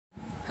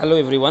Hello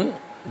everyone,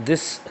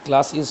 this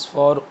class is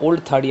for old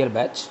third year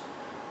batch.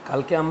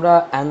 কালকে আমরা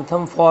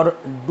anthem for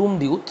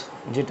doomed youth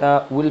যেটা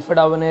Wilfred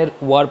আওয়েনের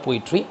war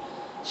poetry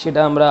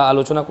সেটা আমরা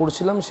আলোচনা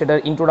করছিলাম। সেটার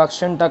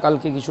ইন্ট্রোডাকশনটা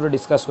কালকে কিছুটা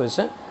ডিসকাস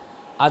হয়েছে।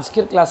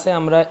 আজকের ক্লাসে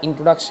আমরা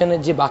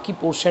ইন্ট্রোডাকশনের যে বাকি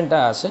পোর্শনটা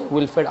আছে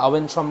উইলফ্রেড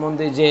আওয়েন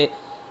সম্বন্ধে যে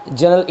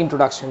জেনারেল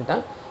ইন্ট্রোডাকশনটা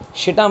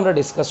সেটা আমরা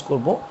ডিসকাস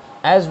করব,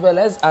 অ্যাজ ওয়েল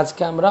অ্যাজ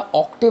আজকে আমরা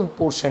অক্টেভ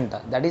পোর্শনটা,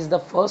 that is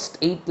the first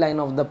 8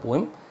 lines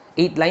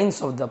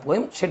of the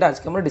poem, সেটা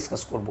আজকে আমরা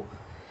ডিসকাস করব।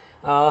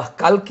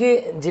 কালকে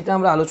যেটা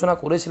আমরা আলোচনা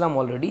করেছিলাম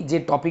অলরেডি, যে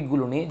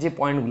টপিকগুলো নিয়ে, যে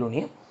পয়েন্টগুলো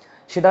নিয়ে,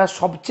 সেটা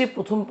সবচেয়ে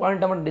প্রথম পয়েন্ট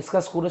আমরা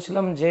ডিসকাস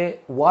করেছিলাম যে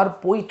ওয়ার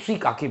পোয়েট্রি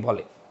কাকে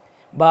বলে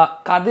বা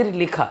কাদের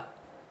লেখা,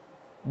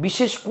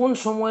 বিশেষ কোন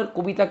সময়ের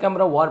কবিতাকে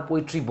আমরা ওয়ার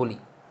পোয়েট্রি বলি,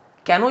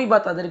 কেনই বা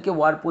তাদেরকে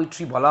ওয়ার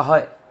পোয়েট্রি বলা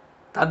হয়,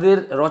 তাদের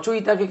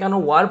রচয়িতাকে কেন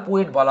ওয়ার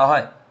পোয়েট বলা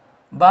হয়,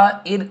 বা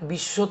এর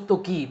বিশেষত্ব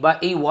কী, বা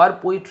এই ওয়ার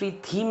পোয়েট্রি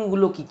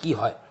থিমগুলো কী কী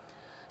হয়,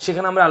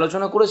 সেখানে আমরা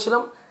আলোচনা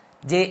করেছিলাম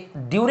যে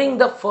during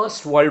the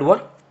first world war,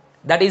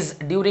 that is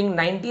during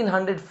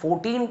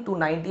 1914 to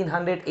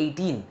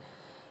 1918,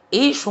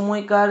 এই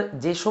সময়কার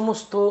যে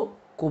সমস্ত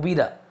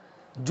কবিরা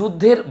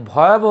যুদ্ধের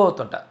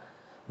ভয়াবহতাটা,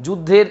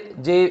 যুদ্ধের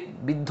যে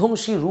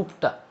বিধ্বংসী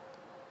রূপটা,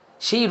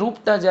 সেই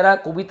রূপটা যারা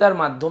কবিতার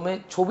মাধ্যমে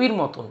ছবির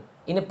মতন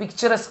ইন এ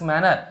পিকচারাস্ক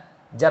ম্যানার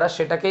যারা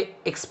সেটাকে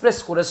এক্সপ্রেস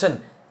করেছেন,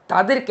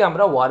 তাদেরকে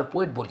আমরা ওয়ার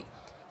পোয়েট বলি।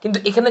 কিন্তু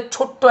এখানে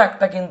ছোট্ট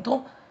একটা কিন্তু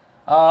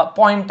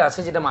পয়েন্ট আছে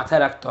যেটা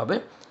মাথায় রাখতে হবে।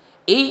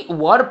 এই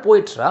ওয়ার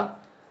পোয়েটরা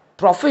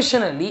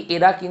প্রফেশনালি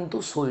এরা কিন্তু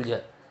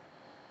সোলজার,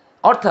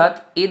 অর্থাৎ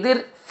এদের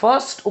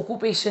ফার্স্ট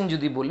অকুপেশন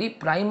যদি বলি,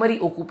 প্রাইমারি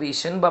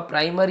অকুপেশন বা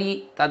প্রাইমারি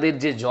তাদের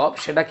যে জব,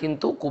 সেটা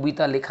কিন্তু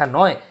কবিতা লেখা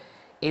নয়।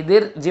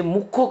 এদের যে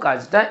মুখ্য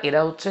কাজটা,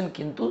 এরা হচ্ছেন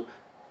কিন্তু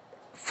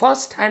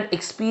ফার্স্ট হ্যান্ড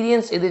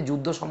এক্সপিরিয়েন্স এদের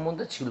যুদ্ধ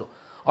সম্বন্ধে ছিল,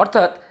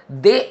 অর্থাৎ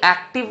দে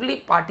actively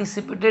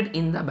participated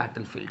in the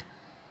battlefield,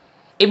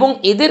 এবং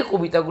এদের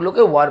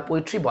কবিতাগুলোকে ওয়ার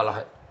পোয়েট্রি বলা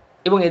হয়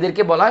এবং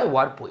এদেরকে বলা হয়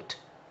ওয়ার পোয়েট।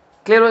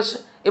 ক্লিয়ার হয়েছে?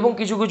 এবং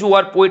কিছু কিছু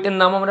ওয়ার পোয়েটের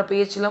নাম আমরা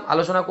পেয়েছিলাম,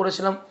 আলোচনা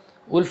করেছিলাম।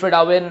 Wilfred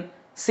Owen,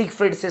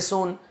 Siegfried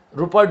session,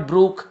 Rupert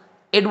Brooke,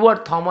 Edward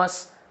Thomas,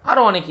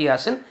 আরও অনেকেই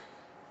আছেন।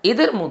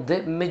 এদের মধ্যে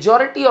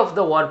majority of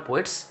the war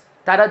poets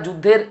তারা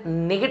যুদ্ধের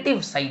নেগেটিভ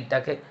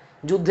সাইডটাকে,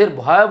 যুদ্ধের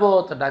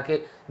ভয়াবহতাটাকে,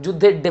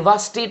 যুদ্ধের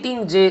ডেভাস্টেটিং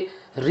যে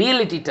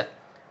রিয়েলিটিটা,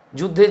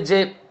 যুদ্ধের যে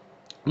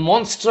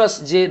মনস্ট্রাস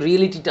যে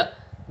রিয়েলিটিটা,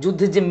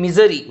 যুদ্ধের যে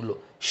মিজারিগুলো,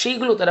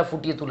 সেইগুলো তারা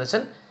ফুটিয়ে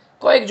তুলেছেন।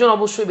 কয়েকজন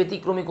অবশ্যই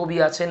ব্যতিক্রমী কবি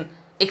আছেন,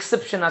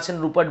 এক্সেপশন আছেন,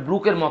 রুপার্ট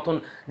ব্রুকের মতন,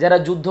 যারা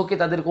যুদ্ধকে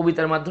তাদের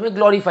কবিতার মাধ্যমে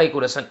গ্লোরিফাই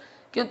করেছেন,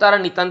 কিন্তু তারা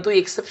নিতান্তই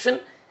এক্সেপশন।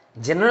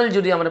 জেনারেল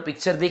যদি আমরা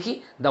পিকচার দেখি,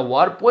 the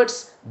war poets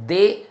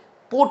they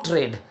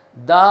পোর্ট্রেড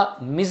the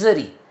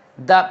misery,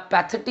 the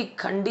pathetic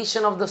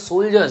condition of the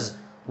soldiers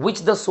which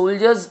the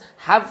soldiers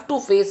have to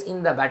face in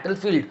the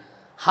battlefield,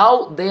 how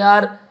they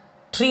are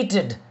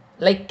treated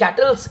like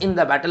cattle in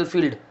the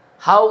battlefield,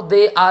 how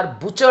they are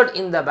butchered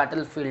in the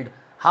battlefield,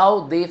 how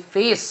they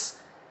face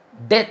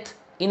death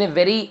in a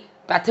very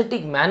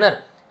pathetic manner,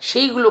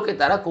 সেইগুলোকে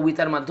তারা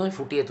কবিতার মাধ্যমে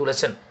ফুটিয়ে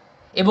তুলেছেন।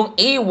 এবং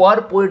এই war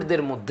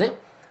পোয়েটদের মধ্যে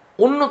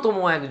অন্যতম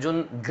একজন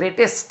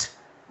গ্রেটেস্ট,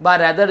 বা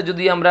রাদার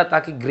যদি আমরা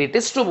তাকে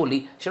গ্রেটেস্টও বলি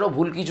সেটাও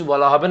ভুল কিছু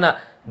বলা হবে না,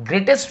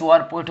 গ্রেটেস্ট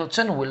ওয়ার পোয়েট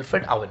হচ্ছেন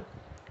উইলফ্রেড আওয়েন।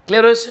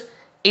 ক্লিয়ার হয়েছে?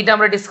 এটা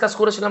আমরা ডিসকাস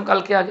করেছিলাম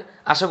কালকে আগে।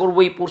 আশা করবো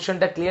এই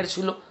পোর্শনটা ক্লিয়ার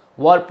ছিল।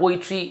 ওয়ার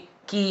পোয়েট্রি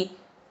কি,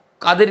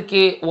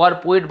 কাদেরকে ওয়ার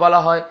পোয়েট বলা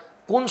হয়,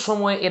 কোন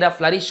সময়ে এরা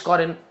ফ্লারিশ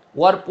করেন,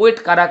 ওয়ার পোয়েট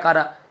কারা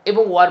কারা,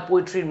 এবং ওয়ার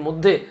পোয়েট্রির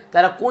মধ্যে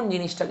তারা কোন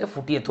জিনিসটাকে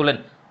ফুটিয়ে তোলেন।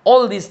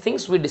 All this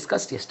things we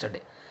discussed yesterday.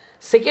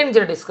 Second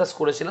যেটা ডিসকাস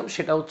করেছিলাম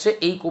সেটা হচ্ছে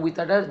এই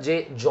কবিতাটার যে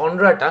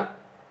জনরাটা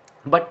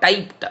বা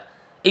টাইপটা,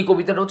 এই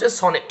কবিতাটা হচ্ছে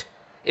সনেট।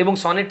 এবং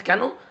সনেট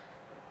কেন,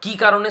 কি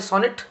কারণে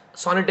সনেট,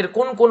 সনেটের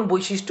কোন কোন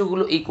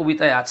বৈশিষ্ট্যগুলো এই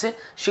কবিতায় আছে,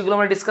 সেগুলো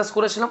আমরা ডিসকাস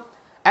করেছিলাম।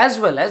 অ্যাজ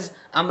ওয়েল অ্যাজ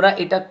আমরা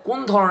এটা কোন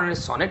ধরনের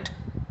সনেট,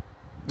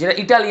 যেটা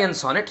ইটালিয়ান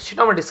সনেট, সেটা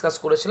আমরা ডিসকাস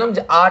করেছিলাম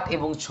যে 8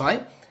 এবং 6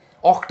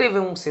 অক্টেভ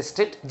এবং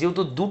সেস্টেট,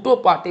 যেহেতু দুটো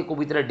পার্টে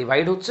কবিতাটা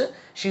ডিভাইড হচ্ছে,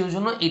 সেই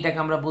জন্য এটাকে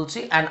আমরা বলছি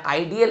an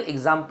ideal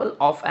example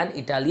of an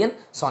Italian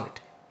sonnet.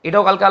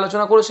 এটাও কালকে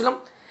আলোচনা করেছিলাম।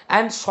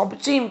 অ্যান্ড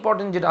সবচেয়ে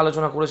ইম্পর্টেন্ট যেটা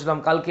আলোচনা করেছিলাম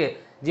কালকে,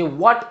 যে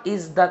what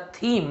is the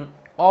theme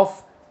of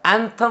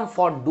anthem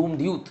for doomed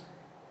youth,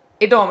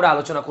 এটাও আমরা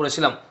আলোচনা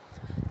করেছিলাম।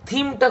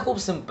 থিমটা খুব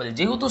সিম্পল,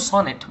 যেহেতু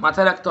সনেট,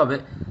 মাথায় রাখতে হবে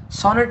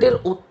সনেটের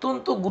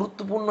অত্যন্ত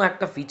গুরুত্বপূর্ণ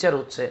একটা ফিচার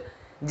হচ্ছে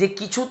যে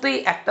কিছুতেই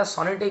একটা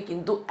সনেটে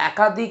কিন্তু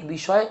একাধিক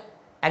বিষয়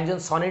একজন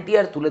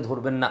সনেটিয়ার তুলে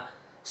ধরবেন না।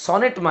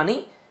 সনেট মানেই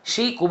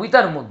সেই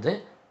কবিতার মধ্যে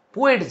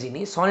পোয়েট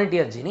যিনি,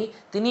 সনেটিয়ার যিনি,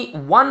 তিনি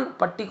one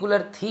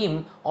particular theme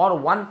or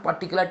one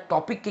particular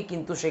টপিককে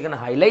কিন্তু সেখানে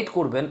হাইলাইট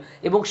করবেন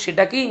এবং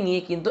সেটাকেই নিয়ে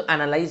কিন্তু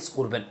অ্যানালাইজ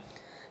করবেন।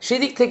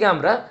 সেদিক থেকে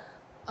আমরা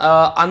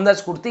আন্দাজ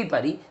করতেই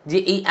পারি যে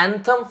এই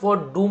অ্যান্থেম ফর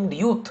ডুমড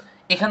ইউথ,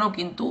 এখানেও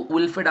কিন্তু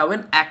উইলফ্রেড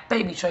আওয়েন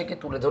একটাই বিষয়কে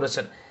তুলে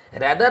ধরেছেন।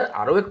 রাদার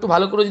আরও একটু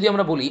ভালো করে যদি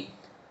আমরা বলি,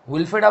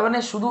 উইলফ্রেড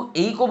আওয়েনের শুধু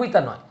এই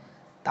কবিতা নয়,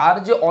 তার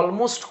যে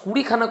অলমোস্ট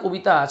 20খানা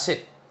কবিতা আছে,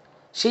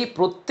 সেই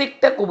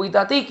প্রত্যেকটা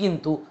কবিতাতেই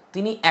কিন্তু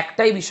তিনি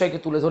একটাই বিষয়কে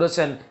তুলে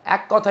ধরেছেন।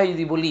 এক কথায়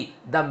যদি বলি,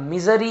 the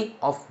misery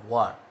of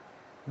war,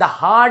 the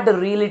hard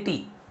reality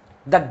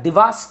the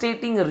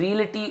devastating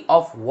reality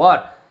of war,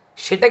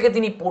 সেটাকে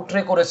তিনি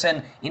পোর্ট্রে করেছেন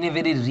in a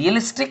very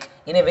realistic,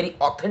 in a very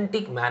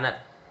authentic manner.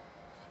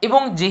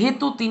 এবং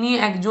যেহেতু তিনি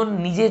একজন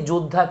নিজে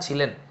যোদ্ধা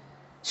ছিলেন,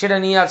 সেটা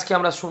নিয়ে আজকে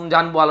আমরা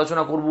জানবো,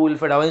 আলোচনা করবো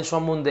উইলফ্রেড ওয়েন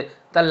সম্বন্ধে,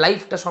 তার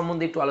লাইফটা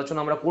সম্বন্ধে একটু আলোচনা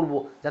আমরা করব,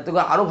 যাতে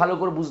করে আরও ভালো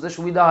করে বুঝতে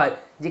সুবিধা হয়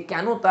যে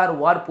কেন তার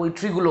ওয়ার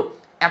পোয়েট্রিগুলো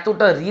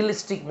এতটা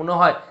রিয়েলিস্টিক মনে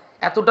হয়,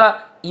 এতটা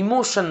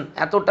ইমোশন,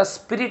 এতটা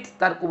স্পিরিট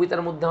তার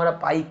কবিতার মধ্যে আমরা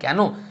পাই কেন,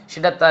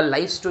 সেটা তার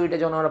লাইফ স্টোরিটা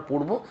যখন আমরা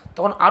পড়বো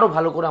তখন আরও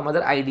ভালো করে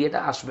আমাদের আইডিয়াটা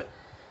আসবে।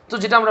 তো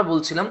যেটা আমরা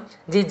বলছিলাম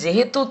যে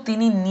যেহেতু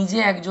তিনি নিজে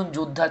একজন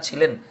যোদ্ধা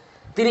ছিলেন,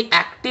 তিনি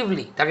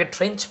অ্যাক্টিভলি, তাকে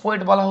ট্রেঞ্চ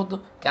পোয়েট বলা হতো,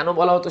 কেন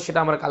বলা হতো সেটা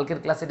আমরা কালকের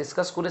ক্লাসে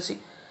ডিসকাস করেছি।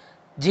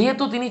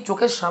 যেহেতু তিনি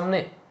চোখের সামনে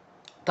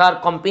তার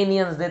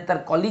কম্পেনিয়ন্সদের, তার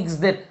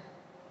কলিগসদের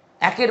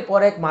একের পর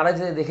এক মারা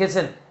যেতে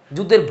দেখেছেন,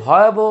 যুদ্ধের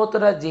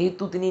ভয়াবহতাটা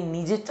যেহেতু তিনি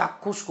নিজে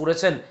চাক্ষুষ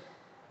করেছেন,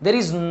 there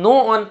is no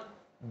one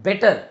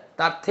better,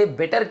 তার থেকে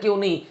বেটার কেউ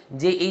নেই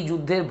যে এই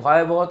যুদ্ধের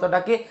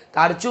ভয়াবহতাটাকে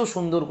তার চেয়েও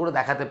সুন্দর করে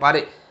দেখাতে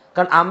পারে।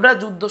 কারণ আমরা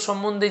যুদ্ধ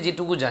সম্বন্ধে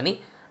যেটুকু জানি,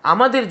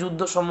 আমাদের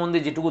যুদ্ধ সম্বন্ধে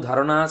যেটুকু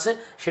ধারণা আছে,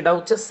 সেটা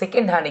হচ্ছে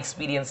সেকেন্ড হ্যান্ড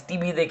এক্সপিরিয়েন্স,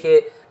 টিভি দেখে,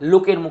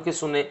 লোকের মুখে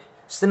শুনে,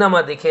 সিনেমা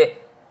দেখে,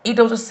 এটা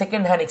হচ্ছে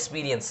সেকেন্ড হ্যান্ড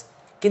এক্সপিরিয়েন্স।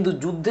 কিন্তু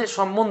যুদ্ধের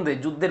সম্বন্ধে,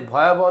 যুদ্ধের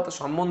ভয়াবহতা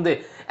সম্বন্ধে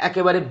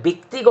একেবারে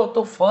ব্যক্তিগত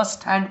ফার্স্ট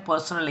হ্যান্ড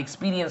পার্সোনাল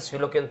এক্সপিরিয়েন্স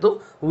ছিল কিন্তু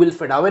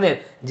উইলফ্রেড ওয়েনের,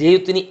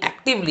 যেহেতু তিনি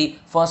অ্যাক্টিভলি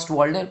ফার্স্ট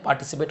ওয়ার্ল্ডে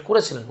পার্টিসিপেট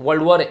করেছিলেন,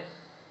 ওয়ার্ল্ড ওয়ারে।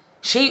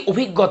 সেই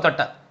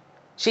অভিজ্ঞতাটা,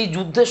 সেই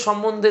যুদ্ধের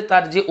সম্বন্ধে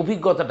তার যে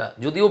অভিজ্ঞতাটা,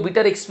 যদিও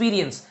বিটার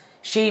এক্সপিরিয়েন্স,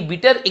 সেই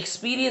বিটার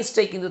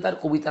এক্সপিরিয়েন্সটাই কিন্তু তার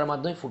কবিতার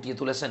মাধ্যমে ফুটিয়ে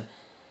তুলেছেন।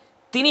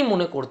 তিনি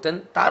মনে করতেন,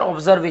 তার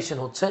অবজারভেশন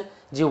হচ্ছে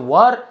যে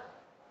ওয়ার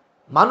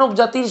মানব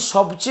জাতির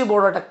সবচেয়ে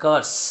বড় একটা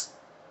কার্স,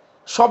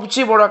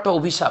 সবচেয়ে বড় একটা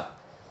অভিশাপ,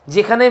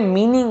 যেখানে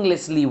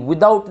মিনিংলেসলি,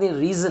 without any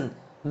reason,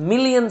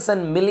 millions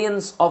and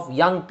millions of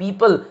young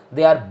people,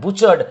 they are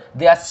butchered,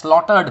 they are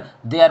slaughtered,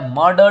 they are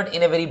murdered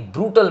in a very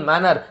brutal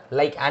manner,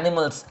 like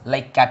animals,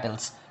 like cattle.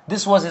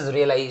 This was his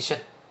realization.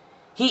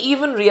 He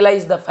even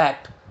realized the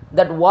fact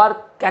that war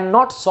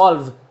cannot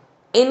solve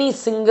any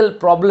single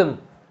problem.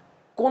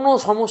 কোনো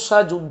সমস্যা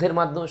যুদ্ধের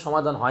মাধ্যমে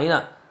সমাধান হয় না।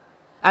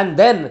 And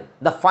then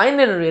the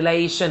final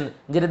realization,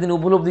 যেটা তিনি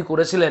উপলব্ধি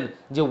করেছিলেন,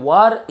 যে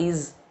war is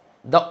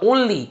the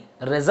only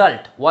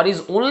result, war is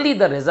only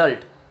the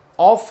result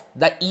of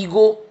the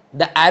ego,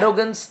 the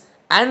arrogance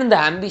and the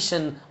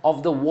ambition of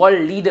the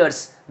world leaders,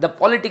 the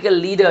political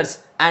leaders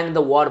and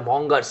the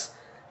warmongers.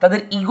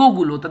 তাদের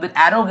ইগোগুলো, তাদের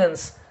arrogance,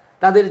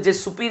 তাদের যে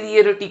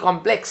superiority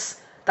complex,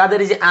 তাদের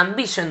যে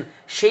ambition,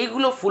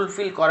 সেইগুলো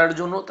fulfil করার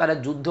জন্য তারা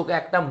যুদ্ধকে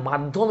একটা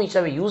মাধ্যম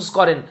হিসাবে ইউজ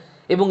করেন,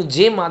 এবং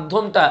যে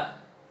মাধ্যমটা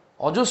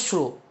অজস্র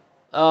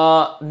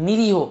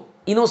নিরীহ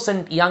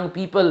ইনোসেন্ট ইয়াং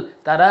পিপল,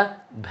 তারা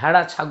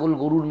ভেড়া, ছাগল,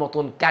 গরুর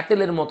মতন,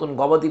 ক্যাটেলের মতন,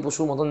 গবাদি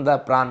পশুর মতন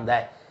তারা প্রাণ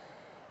দেয়।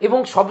 এবং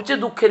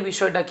সবচেয়ে দুঃখের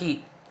বিষয়টা কি,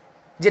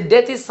 যে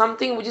death is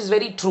something which is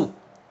very true,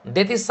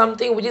 death is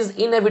something which is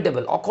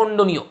inevitable,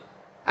 অখণ্ডনীয়,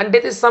 and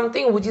death is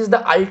something which is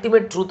the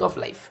ultimate truth of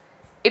life.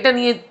 এটা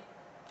নিয়ে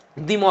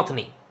দ্বিমত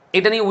নেই,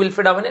 এটা নিয়ে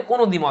উইলফ্রেড ওয়েনের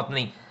কোনো দ্বিমত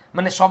নেই।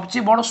 মানে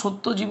সবচেয়ে বড়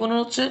সত্য জীবনে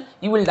হচ্ছে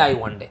you will die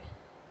one day.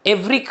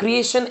 Every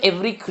creation,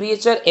 every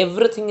creature,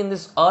 everything in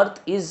this earth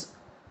is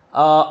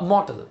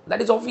mortal, that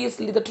is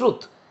obviously the truth,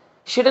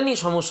 সেটা নিয়ে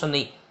সমস্যা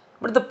নেই।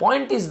 But the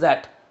point is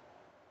that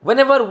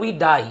whenever we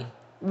die,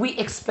 we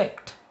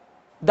expect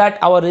that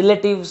our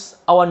relatives,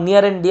 our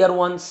near and dear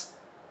ones,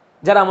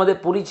 যারা আমাদের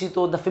পরিচিত,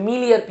 the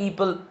familiar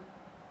people,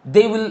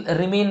 they will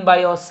remain by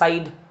our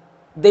side,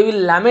 they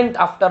will lament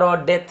after our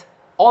death,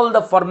 all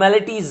the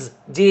formalities,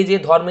 যে যে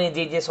ধর্মে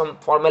যে যে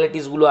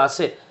ফর্ম্যালিটিসগুলো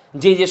আছে,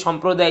 যে যে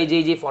সম্প্রদায়ে যে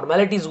যে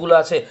ফর্ম্যালিটিসগুলো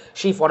আছে,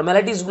 সেই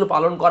ফর্ম্যালিটিসগুলো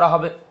পালন করা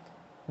হবে।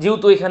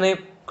 যেহেতু এখানে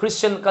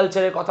খ্রিশ্চান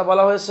কালচারের কথা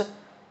বলা হয়েছে,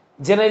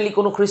 জেনারেলি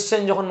কোনো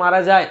খ্রিশ্চান যখন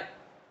মারা যায়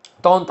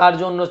তখন তার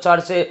জন্য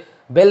চার্চে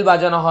বেল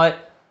বাজানো হয়,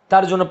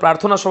 তার জন্য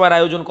প্রার্থনা সভার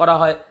আয়োজন করা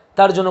হয়,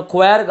 তার জন্য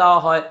কোয়ার গাওয়া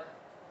হয়,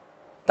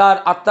 তার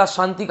আত্মার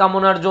শান্তি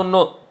কামনার জন্য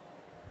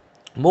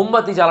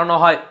মোমবাতি জ্বালানো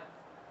হয়,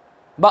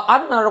 বা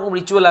আর নানা রকম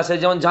রিচুয়াল আছে,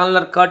 যেমন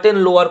জানলার কার্টেন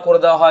লোয়ার করে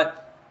দেওয়া হয়,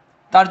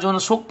 তার জন্য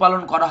শোক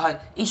পালন করা হয়।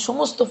 এই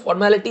সমস্ত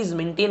ফর্ম্যালিটিস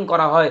মেনটেন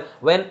করা হয়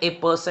when a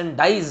person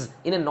dies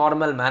in a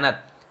normal manner.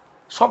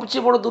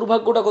 সবচেয়ে বড়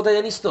দুর্ভাগ্যটা কোথায়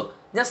জানিস তো?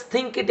 Just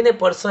think it in a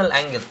personal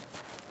angle.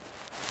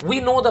 We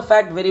know the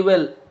fact very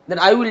well that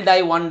I will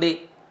die one day,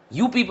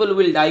 you people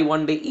will die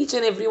one day, each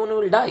and everyone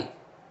will die.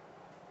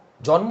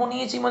 জন্ম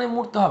নিয়েছি মানে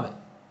মরতে হবে।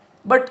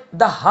 But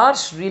the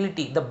Harsh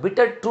reality, the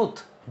bitter truth,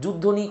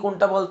 যুদ্ধ নিয়ে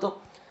কোনটা বলতো?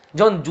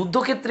 যখন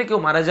যুদ্ধক্ষেত্রে কেউ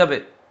মারা যাবে,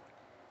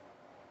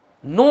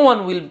 no one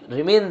will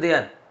remain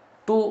there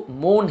to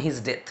মোর্ন his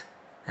death.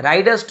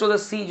 Riders to the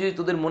sea, যদি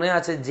তোদের মনে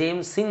আছে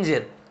জেমস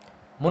সিঞ্জের,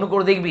 মনে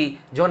করে দেখবি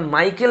যখন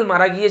মাইকেল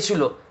মারা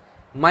গিয়েছিল,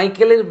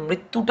 মাইকেলের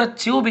মৃত্যুটার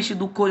চেয়েও বেশি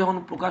দুঃখ যখন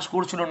প্রকাশ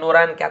করছিল নোরা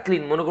অ্যান্ড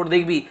ক্যাথলিন, মনে করে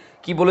দেখবি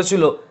কি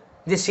বলেছিল,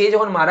 যে সে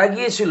যখন মারা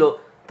গিয়েছিল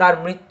তার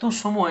মৃত্যুর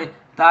সময়,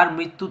 তার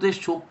মৃত্যুতে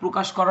শোক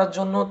প্রকাশ করার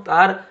জন্য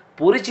তার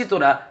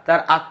পরিচিতরা, তার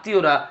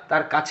আত্মীয়রা,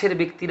 তার কাছের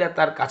ব্যক্তিরা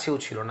তার কাছেও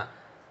ছিল না,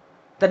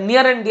 তার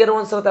নিয়ার অ্যান্ড ডিয়ার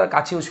ওয়ান্সরা তার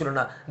কাছেও ছিল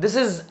না। This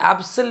is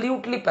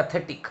absolutely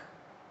pathetic.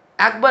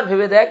 একবার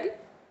ভেবে দেখ,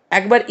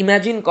 একবার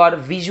ইমাজিন কর,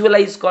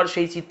 ভিজুয়ালাইজ কর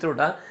সেই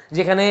চিত্রটা,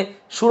 যেখানে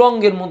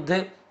সুড়ঙ্গের মধ্যে,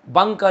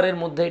 বাংকারের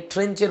মধ্যে,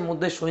 ট্রেঞ্চের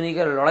মধ্যে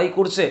সৈনিকেরা লড়াই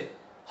করছে,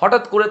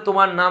 হঠাৎ করে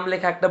তোমার নাম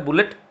লেখা একটা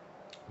বুলেট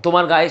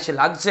তোমার গায়ে এসে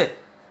লাগছে,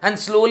 and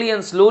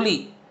slowly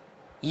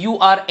you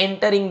R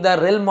entering the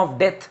realm of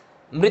death,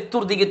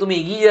 মৃত্যুর দিকে তুমি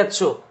এগিয়ে যাচ্ছ,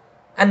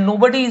 and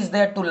nobody is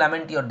there to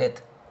lament your death,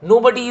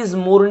 nobody is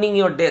mourning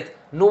your death,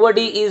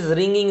 nobody is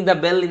ringing the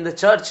bell in the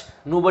church,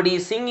 nobody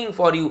is singing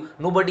for you,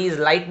 nobody is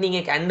lighting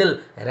a candle,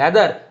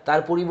 rather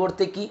তার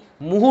পরিবর্তে কি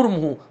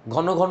মুহুর্মুহু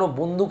ঘন ঘন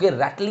বন্দুকের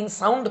rattling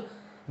sound,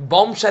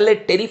 বম্বশেলের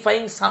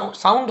terrifying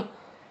sound,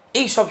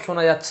 এই সব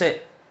শোনা যাচ্ছে।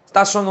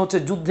 তার সঙ্গে হচ্ছে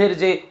যুদ্ধের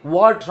যে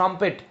ওয়ার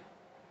ট্রাম্পেট,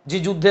 যে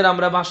যুদ্ধের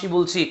আমরা বাঁশি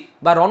বলছি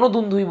বা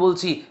রণদুন্দুই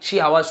বলছি, সেই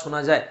আওয়াজ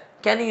শোনা যায়।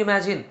 Can you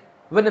imagine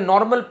when a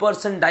normal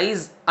person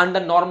dies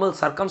under normal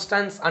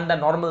circumstance, under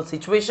normal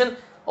situation,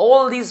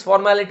 all these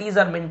formalities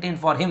are maintained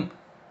for him.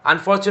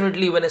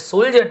 Unfortunately, when a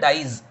soldier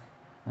dies,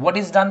 what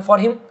is done for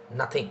him?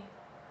 Nothing.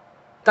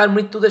 তার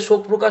মৃত্যুতে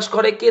শোক প্রকাশ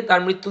করে কে?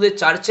 তার মৃত্যুতে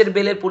চার্চের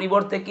বেলের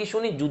পরিবর্তে কি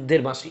শুনি?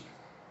 যুদ্ধের বাঁশি।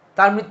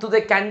 তার মৃত্যুতে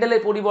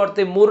ক্যান্ডেলের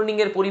পরিবর্তে,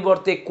 মর্নিংয়ের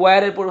পরিবর্তে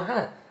কোয়ারের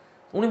হ্যাঁ,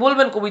 উনি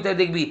বলবেন কবিতায়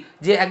দেখবি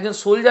যে একজন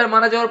সোলজার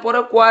মারা যাওয়ার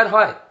পরেও কোয়ার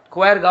হয়,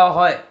 কোয়ার গাওয়া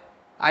হয়।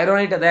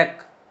 আইরনিটা দেখ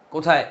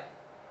কোথায়,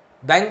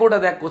 ব্যঙ্গটা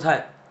দেখ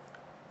কোথায়।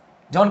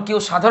 যখন কেউ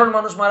সাধারণ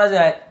মানুষ মারা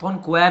যায় তখন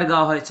কোয়ার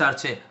গাওয়া হয়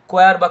চার্চে।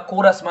 কোয়ার বা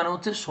কোরাস মানে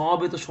হচ্ছে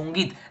সমবেত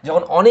সঙ্গীত,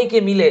 যখন অনেকে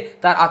মিলে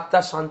তার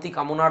আত্মার শান্তি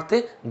কামনার্থে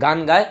গান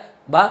গায়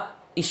বা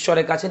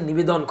ঈশ্বরের কাছে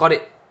নিবেদন করে।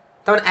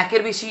 তখন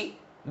একের বেশি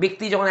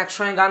ব্যক্তি যখন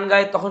একসঙ্গে গান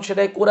গায় তখন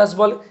সেটাই কোরাস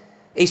বলে।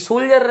 এই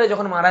সোলজাররা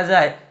যখন মারা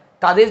যায়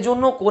তাদের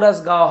জন্য কোরাস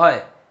গাওয়া হয়।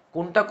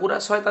 কোনটা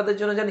কোরাস হয় তাদের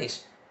জন্য জানিস?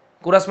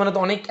 কোরাস মানে তো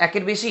অনেক,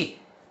 একের বেশি।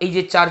 এই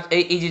যে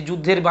এই যে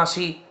যুদ্ধের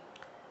বাঁশি,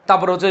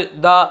 তারপর হচ্ছে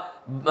the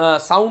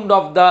sound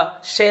of the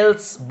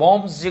shells,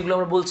 bombs যেগুলো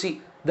আমরা বলছি,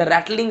 the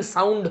rattling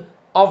sound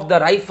of the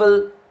rifle,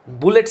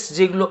 bullets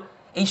যেগুলো,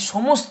 এই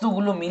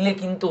সমস্তগুলো মিলে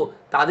কিন্তু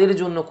তাদের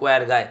জন্য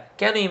কোয়ার গায়।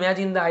 কেন?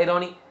 Imagine the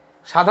irony.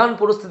 সাধারণ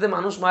পরিস্থিতিতে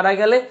মানুষ মারা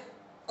গেলে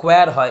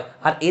কোয়ার হয়,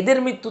 আর এদের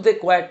মৃত্যুতে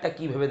কোয়ারটা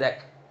কি ভেবে দেখ,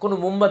 কোনো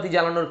মোমবাতি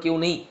জ্বালানোর কেউ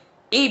নেই।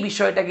 এই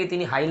বিষয়টাকে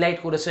তিনি হাইলাইট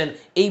করেছেন,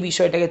 এই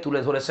বিষয়টাকে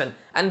তুলে ধরেছেন।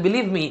 And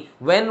believe me,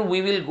 when we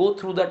will go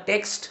through the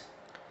text,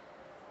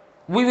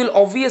 we will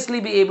obviously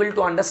be able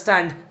to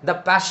understand the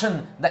passion,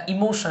 the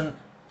emotion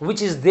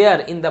which is there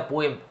in the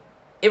poem.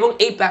 এবং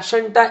এই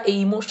প্যাশনটা, এই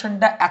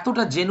ইমোশনটা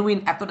এতটা জেনুইন,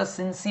 এতটা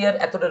সিনসিয়ার,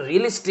 এতটা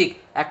রিয়েলিস্টিক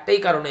একটাই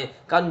কারণে,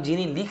 কারণ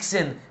যিনি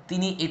লিখছেন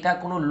তিনি এটা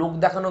কোনো লোক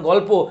দেখানো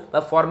গল্প বা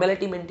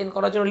ফর্ম্যালিটি মেনটেন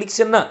করার জন্য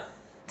লিখছেন না।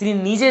 তিনি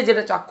নিজে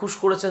যেটা চাক্ষুষ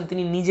করেছেন,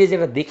 তিনি নিজে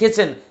যেটা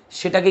দেখেছেন,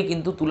 সেটাকে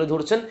কিন্তু তুলে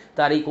ধরছেন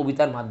তার এই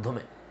কবিতার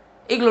মাধ্যমে।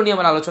 এগুলো নিয়ে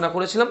আমরা আলোচনা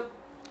করেছিলাম।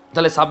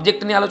 তাহলে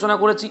সাবজেক্ট নিয়ে আলোচনা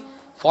করেছি,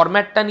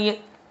 ফরম্যাটটা নিয়ে,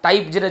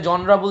 টাইপ যেটা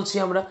জনরা বলছি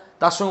আমরা,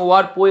 তার সঙ্গে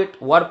ওয়ার পোয়েট,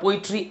 ওয়ার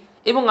পোয়েট্রি,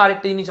 এবং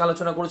আরেকটা জিনিস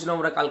আলোচনা করেছিলাম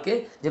আমরা কালকে,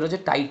 যেটা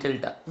হচ্ছে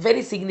টাইটেলটা,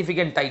 very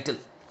significant title.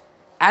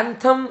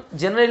 Anthem,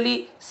 generally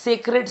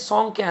sacred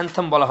সংকে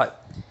anthem বলা হয়।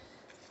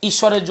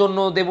 ঈশ্বরের জন্য,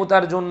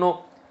 দেবতার জন্য,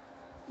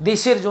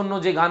 দেশের জন্য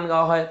যে গান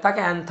গাওয়া হয়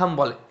তাকে অ্যান্থেম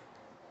বলে।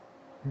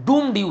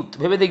 ডুমড ইউথ,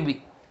 ভেবে দেখবি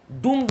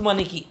ডুমড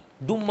মানে কি?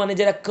 ডুম মানে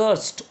যারা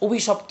কার্সড,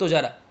 অভিশপ্ত,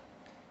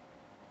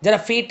 যারা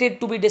ফেটেড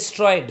টু বি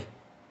ডিস্ট্রয়েড।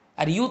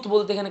 আর ইউথ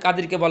বলতে এখানে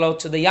কাদেরকে বলা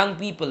হচ্ছে? The young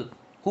people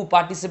who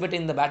participate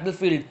in the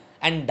battlefield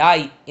and dye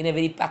in a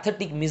very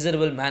pathetic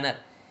miserable manner.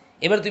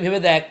 এবার তুই ভেবে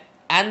দেখ,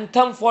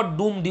 অ্যান্থেম ফর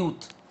ডুমড ইউথ,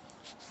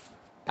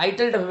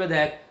 টাইটেলটা ভেবে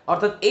দেখ।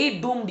 অর্থাৎ এই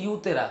ডুমড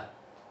ইউথেরা,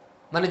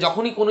 মানে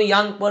যখনই কোনো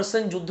ইয়াং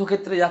পার্সন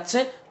যুদ্ধক্ষেত্রে যাচ্ছে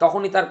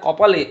তখনই তার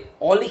কপালে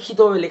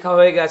অলিখিতভাবে লেখা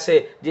হয়ে গেছে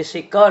যে সে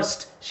কার্সড,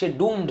 সে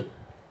ডুমড।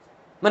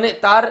 মানে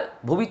তার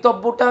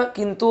ভবিতব্যটা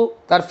কিন্তু,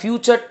 তার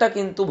ফিউচারটা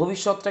কিন্তু,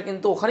 ভবিষ্যৎটা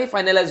কিন্তু ওখানেই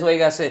ফাইনালাইজ হয়ে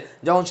গেছে।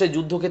 যখন সে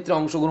যুদ্ধক্ষেত্রে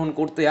অংশগ্রহণ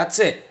করতে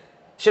যাচ্ছে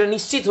সেটা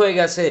নিশ্চিত হয়ে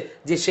গেছে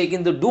যে সে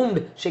কিন্তু ডুমড,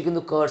 সে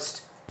কিন্তু কার্সড।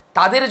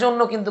 তাদের জন্য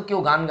কিন্তু কেউ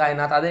গান গায়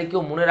না, তাদের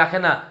কেউ মনে রাখে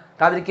না,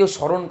 তাদের কেউ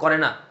স্মরণ করে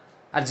না।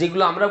 আর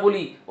যেগুলো আমরা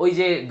বলি ওই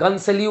যে গান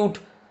স্যালিউট,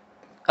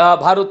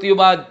 ভারতীয়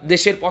বা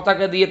দেশের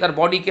পতাকা দিয়ে তার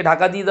বডিকে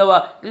ঢাকা দিয়ে দেওয়া,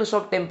 এগুলো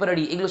সব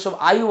টেম্পোরারি, এগুলো সব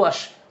আইওয়াশ,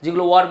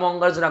 যেগুলো ওয়ার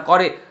মঙ্গার্সরা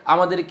করে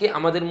আমাদেরকে,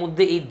 আমাদের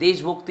মধ্যে এই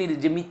দেশভক্তির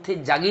যে মিথ্যে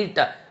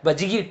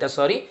জিগিরটা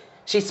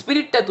সেই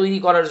স্পিরিটটা তৈরি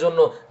করার জন্য,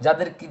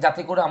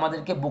 যাতে করে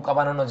আমাদেরকে বোকা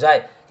বানানো যায়।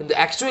 কিন্তু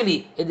অ্যাকচুয়ালি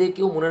এদের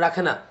কেউ মনে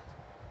রাখে না,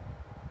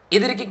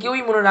 এদেরকে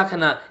কেউই মনে রাখে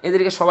না,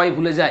 এদেরকে সবাই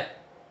ভুলে যায়।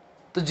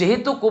 তো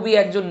যেহেতু কবি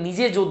একজন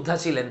নিজে যোদ্ধা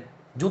ছিলেন,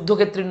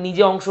 যুদ্ধক্ষেত্রে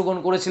নিজে অংশগ্রহণ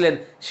করেছিলেন,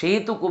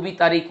 সেহেতু কবি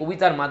তার এই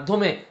কবিতার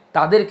মাধ্যমে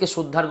তাদেরকে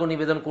শ্রদ্ধার্ঘ্য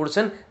নিবেদন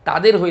করছেন,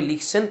 তাদের হয়ে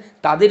লিখছেন,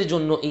 তাদের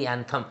জন্য এই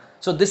anthem.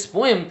 So this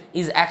poem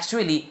is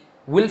actually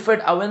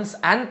Wilfred Weil's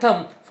anthem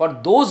for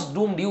those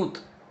doomed youth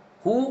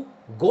who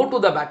go to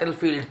the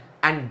battlefield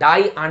and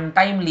dye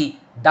untimely,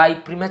 die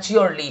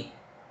প্রিম্যাচিওরলি,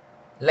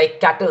 like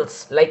ক্যাটলস,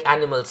 like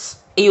animals.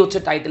 এই হচ্ছে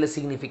টাইটেলের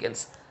সিগনিফিকেন্স।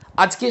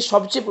 আজকে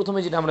সবচেয়ে প্রথমে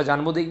যেটা আমরা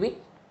জানবো, দেখবি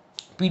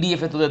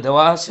পিডিএফে তোদের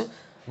দেওয়া আছে,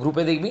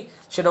 গ্রুপে দেখবি,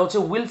 সেটা হচ্ছে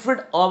উইলফ্রেড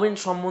ওয়েন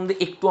সম্বন্ধে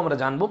একটু আমরা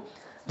জানবো,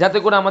 যাতে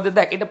করে আমাদের,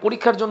 দেখ এটা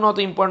পরীক্ষার জন্য অত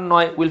ইম্পর্টেন্ট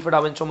নয় উইলফ্রেড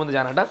ওয়েন সম্বন্ধে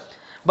জানাটা,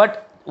 but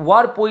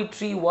war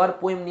poetry, war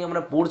poem নিয়ে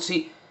আমরা পড়ছি,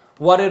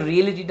 ওয়ারের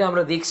রিয়েলিটিটা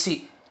আমরা দেখছি,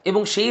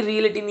 এবং সেই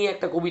রিয়েলিটি নিয়ে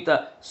একটা কবিতা।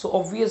 So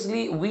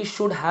obviously we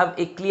should have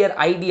a clear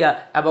idea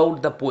about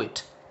the poet.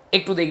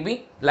 একটু দেখবি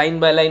line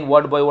by line,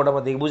 word by word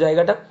আমরা দেখবো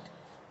জায়গাটা।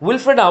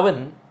 Wilfred Owen,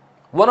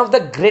 one of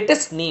the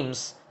greatest names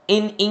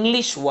in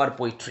English war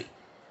poetry,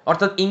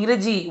 অর্থাৎ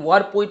ইংরেজি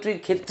ওয়ার পোয়েট্রির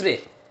ক্ষেত্রে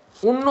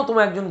অন্যতম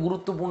একজন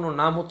গুরুত্বপূর্ণ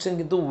নাম হচ্ছেন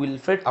কিন্তু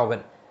Wilfred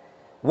Owen.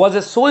 Was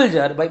a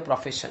soldier by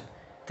profession,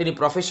 তিনি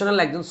প্রফেশনাল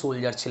একজন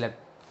সোলজার ছিলেন,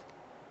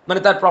 মানে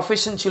তার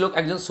প্রফেশন ছিল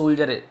একজন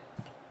সোলজারের,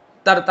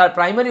 তার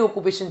প্রাইমারি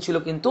অকুপেশন ছিল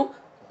কিন্তু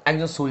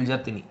একজন সোলজার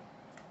তিনি।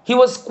 হি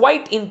was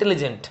quite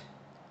intelligent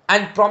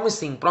and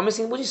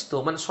promising বুঝিস তো,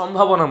 মানে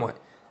সম্ভাবনাময়।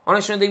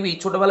 অনেক সময় দেখবি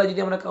ছোটোবেলায়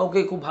যদি আমরা কাউকে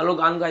খুব ভালো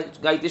গান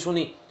গাইতে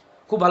শুনি,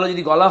 খুব ভালো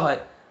যদি গলা হয়,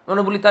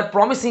 আমরা বলি তার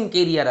প্রমিসিং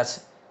কেরিয়ার আছে,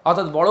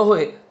 অর্থাৎ বড়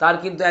হয়ে তার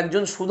কিন্তু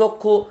একজন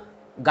সুদক্ষ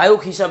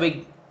গায়ক হিসাবে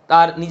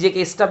তার নিজেকে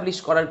এস্টাবলিশ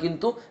করার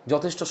কিন্তু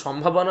যথেষ্ট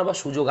সম্ভাবনা বা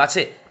সুযোগ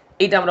আছে,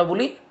 এইটা আমরা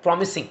বলি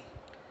প্রমিসিং।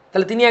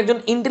 তাহলে তিনি একজন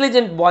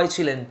ইন্টেলিজেন্ট বয়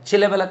ছিলেন,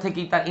 ছেলেবেলা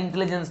থেকেই তার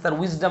ইন্টেলিজেন্স, তার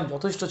উইজডম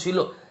যথেষ্ট ছিল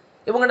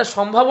এবং একটা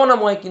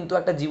সম্ভাবনাময় কিন্তু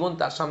একটা জীবন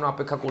তার সামনে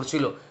অপেক্ষা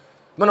করছিল।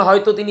 মানে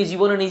হয়তো তিনি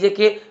জীবনে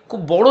নিজেকে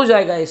খুব বড়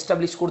জায়গায়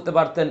এস্টাবলিশ করতে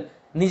পারতেন,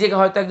 নিজেকে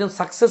হয়তো একজন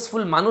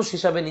সাকসেসফুল মানুষ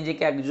হিসাবে,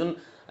 নিজেকে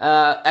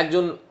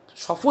একজন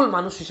সফল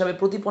মানুষ হিসাবে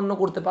প্রতিপন্ন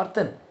করতে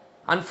পারতেন।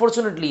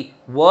 Unfortunately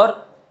war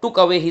took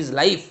away his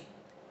life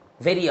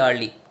very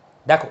early.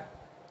 দেখো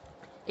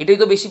এটাই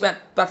তো বেশি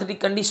প্যাথেটিক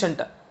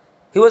কন্ডিশনটা।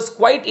 হি ওয়াজ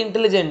কোয়াইট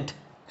ইন্টেলিজেন্ট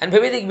অ্যান্ড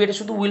ভেবে দেখবি এটা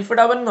শুধু উইলফ্রেড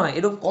ওয়েন নয়,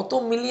 এরকম কত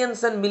millions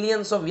and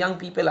millions of young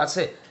people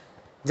আছে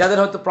যাদের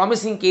হয়তো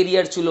প্রমিসিং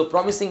কেরিয়ার ছিল,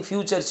 প্রমিসিং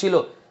ফিউচার ছিল,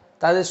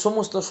 তাদের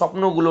সমস্ত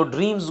স্বপ্নগুলো,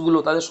 ড্রিমসগুলো,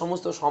 তাদের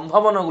সমস্ত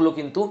সম্ভাবনাগুলো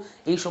কিন্তু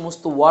এই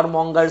সমস্ত ওয়ার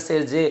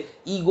মঙ্গার্সের যে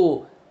ইগো,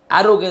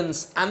 অ্যারোগেন্স,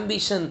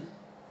 অ্যাম্বিশন,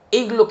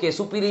 এইগুলোকে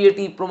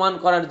সুপিরিয়রিটি প্রমাণ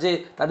করার যে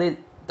তাদের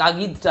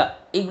তাগিদটা,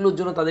 এইগুলোর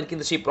জন্য তাদের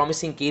কিন্তু সেই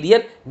প্রমিসিং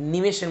কেরিয়ার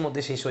নিমেষের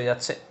মধ্যে শেষ হয়ে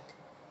যাচ্ছে।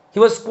 হি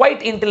was quite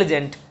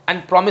intelligent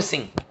and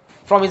promising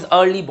from his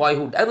early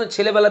boyhood, একদম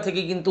ছেলেবেলা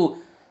থেকে কিন্তু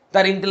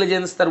তার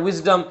ইন্টেলিজেন্স, তার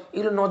উইজডম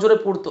এগুলো নজরে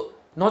পড়তো,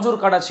 নজর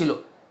কাড়া ছিল।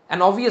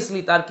 অ্যান্ড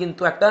অবভিয়াসলি তার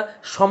কিন্তু একটা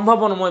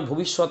সম্ভাবনাময়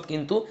ভবিষ্যৎ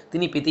কিন্তু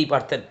তিনি পেতেই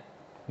পারতেন।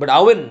 But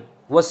when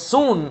was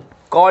soon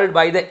called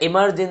by the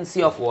emergency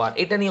of war.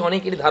 এটা নিয়ে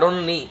অনেকেরই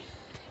ধারণা নেই,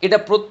 এটা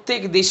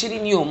প্রত্যেক দেশেরই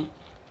নিয়ম।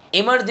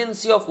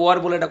 এমার্জেন্সি অফ ওয়ার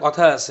বলে একটা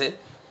কথা আছে,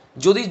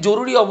 যদি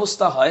জরুরি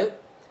অবস্থা হয়,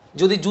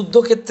 যদি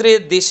যুদ্ধক্ষেত্রে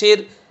দেশের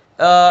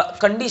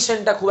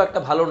কন্ডিশনটা খুব একটা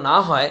ভালো না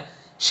হয়,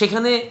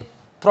 সেখানে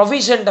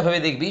প্রভিশনটা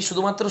ভেবে দেখবি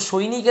শুধুমাত্র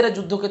সৈনিকেরা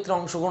যুদ্ধক্ষেত্রে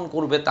অংশগ্রহণ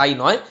করবে তাই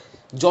নয়,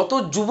 যত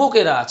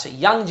যুবকেরা আছে,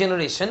 ইয়াং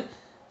জেনারেশন,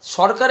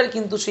 সরকারের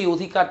কিন্তু সেই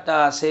অধিকারটা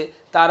আছে,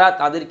 তারা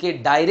তাদেরকে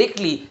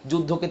ডাইরেক্টলি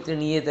যুদ্ধক্ষেত্রে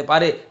নিয়ে যেতে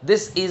পারে।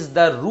 This is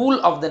the rule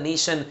of the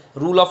nation,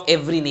 rule of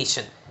every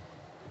nation.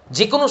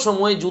 যে কোনো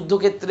সময়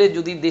যুদ্ধক্ষেত্রে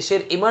যদি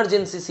দেশের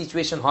এমার্জেন্সি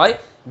সিচুয়েশন হয়,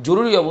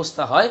 জরুরি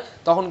অবস্থা হয়,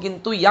 তখন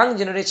কিন্তু young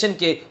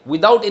জেনারেশনকে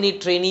without any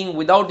training,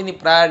 without any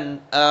prior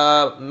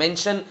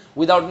mention,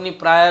 without any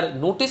prior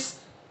notice,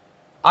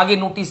 আগে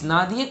নোটিস না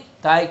দিয়ে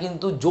তাই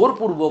কিন্তু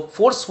জোরপূর্বক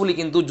ফোর্সফুলি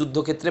কিন্তু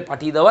যুদ্ধক্ষেত্রে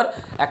পাঠিয়ে দেওয়ার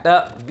একটা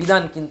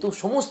বিধান কিন্তু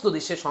সমস্ত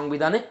দেশের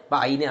সংবিধানে বা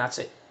আইনে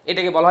আছে।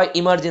 এটাকে বলা হয়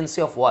ইমার্জেন্সি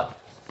অফ ওয়ার।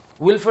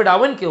 উইলফ্রেড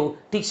ওয়েনকেও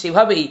ঠিক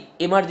সেভাবেই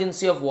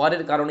এমার্জেন্সি অফ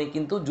ওয়ারের কারণে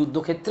কিন্তু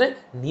যুদ্ধক্ষেত্রে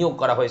নিয়োগ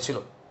করা হয়েছিল।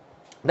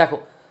 দেখো,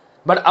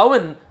 but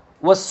when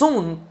was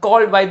soon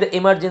called by the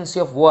emergency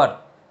of war.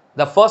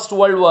 The first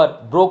world war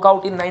broke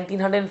out in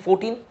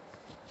 1914.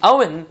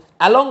 When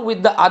along with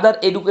the other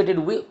educated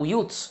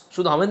youths,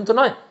 শুধু ওয়েন তো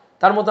নয়,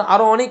 তার মতো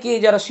আরও অনেকেই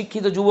যারা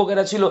শিক্ষিত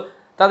যুবকেরা ছিল,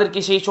 তাদেরকে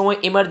সেই সময়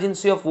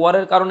এমার্জেন্সি অফ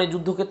ওয়ারের কারণে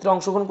যুদ্ধক্ষেত্রে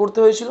অংশগ্রহণ করতে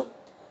হয়েছিল।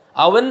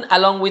 When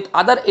along with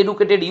other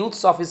educated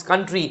youths of his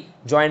country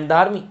joined the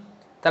army,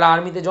 তারা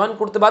আর্মিতে জয়েন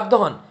করতে বাধ্য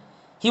হন।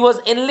 হি ওয়াজ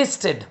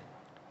enlisted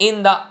in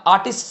the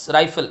artist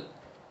rifle,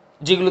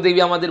 যেগুলো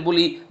দেখবি আমাদের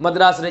বলি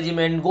মাদ্রাস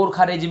রেজিমেন্ট,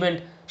 গোর্খা রেজিমেন্ট,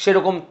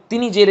 সেরকম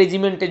তিনি যে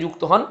রেজিমেন্টে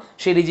যুক্ত হন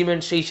সেই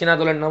রেজিমেন্ট, সেই সেনা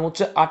দলের নাম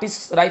হচ্ছে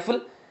আর্টিস্ট রাইফেল।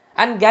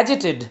 অ্যান্ড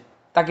গ্যাজেটেড,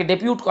 তাকে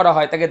ডেপিউট করা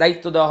হয়, তাকে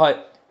দায়িত্ব দেওয়া হয়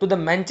to the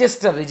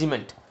Manchester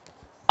regiment.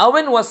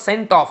 When was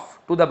sent of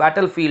to the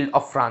battle field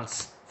of France,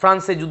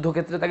 ফ্রান্সের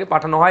যুদ্ধক্ষেত্রে তাকে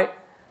পাঠানো হয়,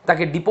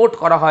 তাকে ডিপোর্ট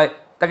করা হয়,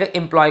 তাকে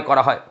এমপ্লয়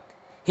করা হয়।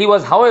 হি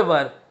ওয়াজ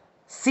however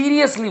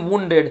seriously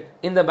wounded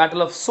in the battle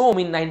of Som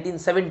in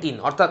 1917,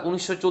 অর্থাৎ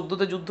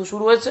 1914-তে যুদ্ধ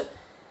শুরু হয়েছে,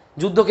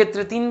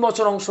 যুদ্ধক্ষেত্রে 3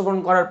 বছর অংশগ্রহণ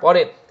করার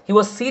পরে হি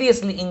ওয়াজ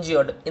seriously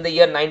injured in the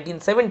year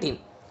 1917।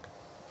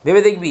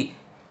 ভেবে দেখবি,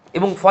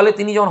 এবং ফলে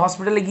তিনি যখন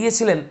হসপিটালে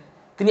গিয়েছিলেন,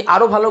 তিনি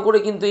আরও ভালো করে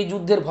কিন্তু এই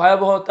যুদ্ধের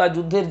ভয়াবহতা,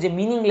 যুদ্ধের যে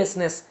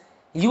মিনিংলেসনেস,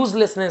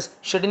 ইউজলেসনেস,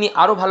 সেটা নিয়ে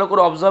আরও ভালো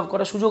করে অবজার্ভ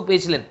করার সুযোগ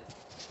পেয়েছিলেন।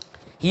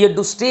 He had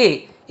to stay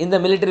in the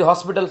military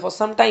hospital for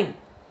some time.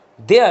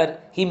 There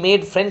he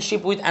made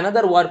friendship with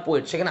another war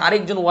poet, সেখানে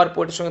আরেকজন ওয়ার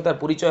পোয়েটের সঙ্গে তার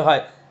পরিচয়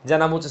হয়, যার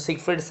নাম হচ্ছে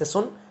Siegfried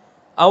session.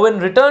 When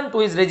return to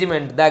his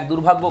regiment, দেখ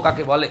দুর্ভাগ্য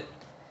কাকে বলে,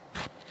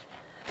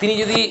 তিনি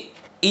যদি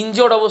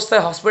ইনজোর্ড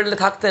অবস্থায় হসপিটালে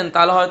থাকতেন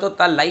তাহলে হয়তো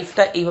তার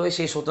লাইফটা এইভাবে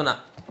শেষ হতো না।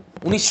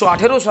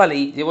 1918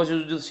 সালেই, যে বছর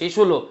যুদ্ধ শেষ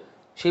হলো,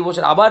 সেই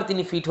বছর আবার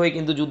তিনি ফিট হয়ে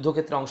কিন্তু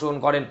যুদ্ধক্ষেত্রে অংশগ্রহণ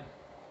করেন।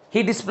 হি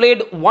displayed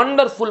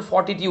wonderful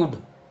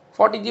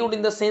ফর্টিটিউড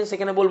in the sense,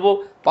 এখানে বলবো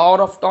power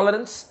of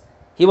tolerance.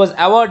 He was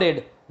awarded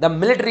the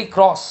military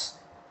cross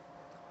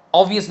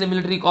obviously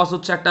military cross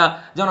হচ্ছে একটা,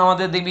 যেমন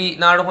আমাদের দেখবি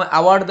নানা রকম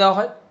অ্যাওয়ার্ড দেওয়া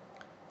হয়,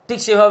 ঠিক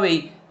সেভাবেই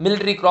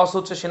মিলিটারি ক্রস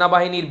হচ্ছে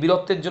সেনাবাহিনীর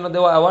বীরত্বের জন্য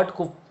দেওয়া অ্যাওয়ার্ড,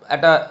 খুব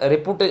একটা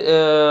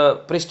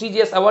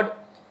prestigious award.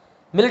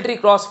 Military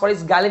cross for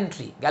is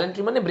gallantry,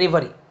 gallantry মানে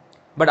bravery.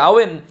 But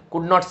Owen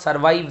could not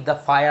survive the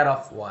fire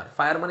of war,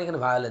 fire মানে এখানে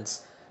ভায়োলেন্স,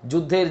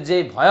 যুদ্ধের যে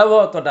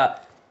ভয়াবহতাটা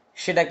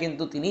সেটা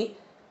কিন্তু তিনি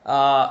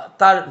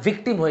তার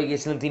ভিকটিম হয়ে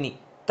গিয়েছিলেন, তিনি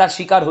তার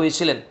শিকার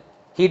হয়েছিলেন।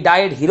 He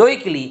died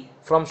হিরোইকলি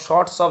from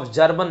shorts of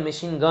German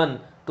machine gun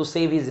to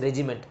save his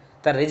regiment,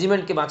 তার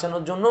রেজিমেন্টকে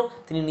বাঁচানোর জন্য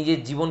তিনি নিজের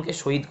জীবনকে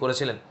শহীদ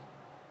করেছিলেন।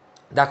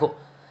 দেখো,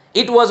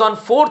 ইট was on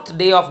 4th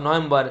day of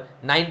November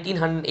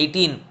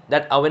 1918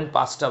 that Owen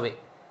passed away,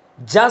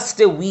 just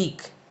a week.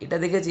 এটা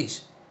দেখেছিস?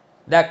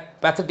 দেখ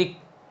প্যাথেটিক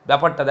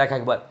ব্যাপারটা দেখ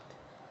একবার।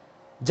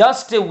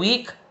 জাস্ট এ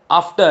উইক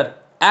আফটার,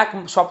 এক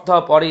সপ্তাহ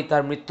পরেই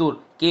তার মৃত্যুর,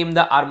 কেম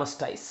দ্য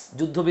আর্মাস্টাইস,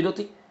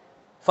 যুদ্ধবিরতি।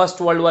 First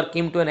world war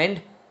came to an end,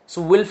 so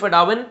Wilfred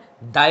Owen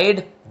died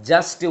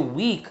just a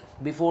week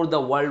before the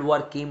world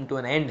war came to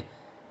an end.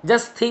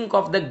 Just think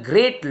of the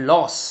great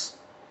loss,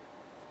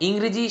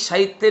 ইংরেজি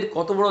সাহিত্যের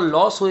কত বড়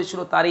লস হয়েছিল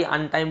তার এই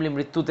untimely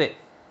মৃত্যুতে।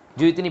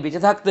 যদি তিনি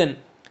বেঁচে থাকতেন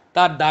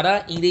তার দ্বারা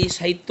ইংরেজি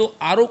সাহিত্য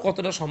আরও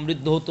কতটা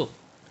সমৃদ্ধ হতো।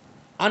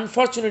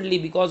 Unfortunately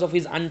because of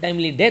his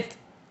untimely death,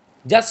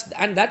 just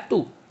and that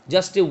too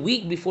just a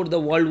week before the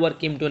world war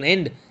came to an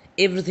end,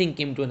 everything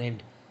came to an end.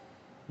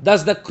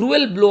 Thus the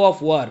cruel blow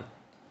of war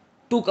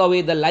took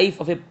away the life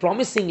of a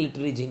promising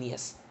literary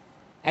genius.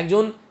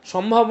 একজন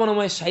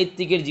সম্ভাবনাময়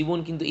সাহিত্যিকের জীবন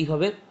কিন্তু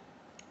এইভাবে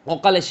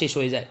অকালে শেষ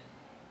হয়ে যায়।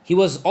 হি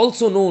was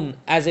also known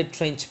as a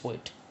trench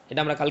poet, এটা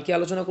আমরা কালকে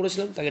আলোচনা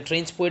করেছিলাম, তাকে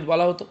ট্রেঞ্চ পোয়েট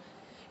বলা হতো।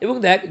 এবং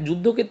দেখ,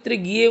 যুদ্ধক্ষেত্রে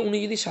গিয়ে উনি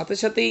যদি সাথে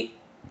সাথেই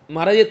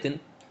মারা যেতেন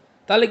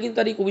তাহলে কিন্তু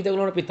আর এই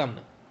কবিতাগুলো আমরা পেতাম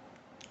না।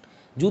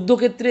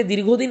 যুদ্ধক্ষেত্রে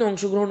দীর্ঘদিন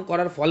অংশগ্রহণ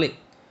করার ফলে,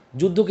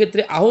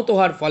 যুদ্ধক্ষেত্রে আহত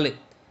হওয়ার ফলে,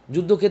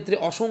 যুদ্ধক্ষেত্রে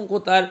অসংখ্য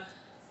তার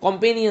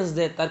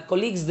কম্পেনিয়ন্সদের, তার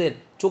কলিগসদের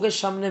চোখের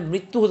সামনে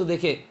মৃত্যু হতে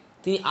দেখে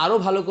তিনি আরও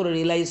ভালো করে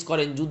রিয়েলাইজ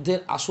করেন যুদ্ধের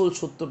আসল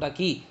সত্যটা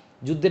কী,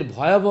 যুদ্ধের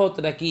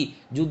ভয়াবহতাটা কী,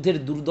 যুদ্ধের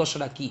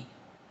দুর্দশাটা কী।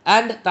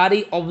 অ্যান্ড তার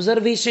এই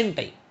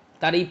অবজারভেশনটাই,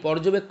 তার এই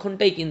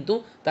পর্যবেক্ষণটাই কিন্তু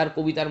তার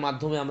কবিতার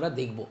মাধ্যমে আমরা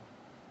দেখব।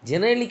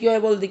 জেনারেলি কী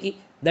হয় বল দেখি,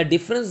 the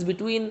difference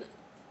between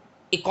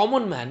a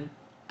common man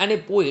and a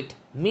poet,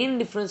 main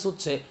difference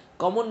হচ্ছে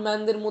কমন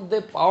ম্যানদের মধ্যে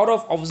পাওয়ার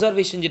অফ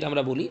অবজারভেশন, যেটা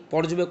আমরা বলি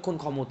পর্যবেক্ষণ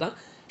ক্ষমতা,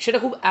 সেটা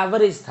খুব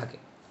অ্যাভারেজ থাকে।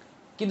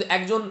 কিন্তু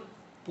একজন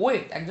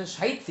পোয়েট, একজন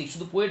সাহিত্যিক,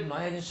 শুধু পোয়েট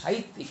নয়, একজন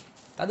সাহিত্যিক,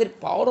 তাদের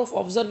পাওয়ার অফ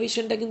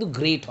অবজারভেশনটা কিন্তু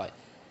গ্রেট হয়।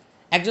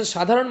 একজন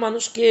সাধারণ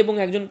মানুষকে এবং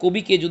একজন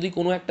কবিকে যদি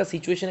কোনো একটা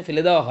সিচুয়েশনে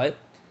ফেলে দেওয়া হয়,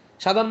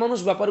 সাধারণ মানুষ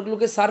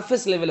ব্যাপারগুলোকে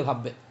সারফেস লেভেলে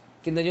ভাববে,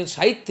 কিন্তু একজন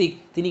সাহিত্যিক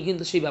তিনি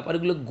কিন্তু সেই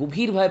ব্যাপারগুলো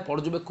গভীরভাবে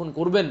পর্যবেক্ষণ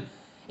করবেন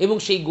এবং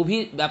সেই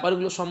গভীর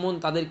ব্যাপারগুলো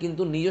সম্বন্ধে তাদের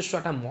কিন্তু নিজস্ব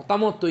একটা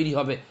মতামত তৈরি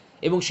হবে।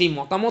 এবং সেই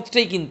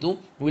মতামতটাই কিন্তু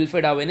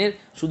উইলফ্রেড আওয়েনের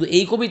শুধু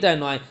এই কবিতায়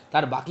নয়,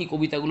 তার বাকি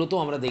কবিতাগুলোতেও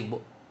আমরা দেখব।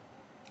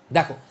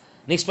 দেখো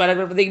নেক্সট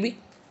প্যারাগ্রাফটা দেখবি,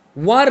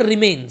 ওয়ার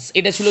রিমেইনস,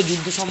 এটা ছিল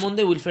যুদ্ধ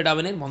সম্বন্ধে উইলফ্রেড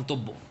আওয়েনের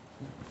মন্তব্য,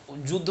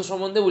 যুদ্ধ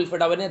সম্বন্ধে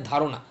উইলফ্রেড আওয়েনের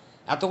ধারণা।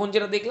 এতক্ষণ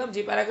যেটা দেখলাম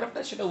যে প্যারাগ্রাফটা,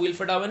 সেটা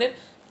উইলফ্রেড আওয়েনের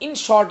ইন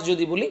শর্ট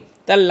যদি বলি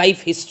তার লাইফ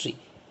হিস্ট্রি।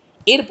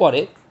 এরপরে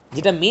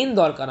যেটা মেন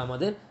দরকার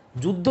আমাদের,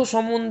 যুদ্ধ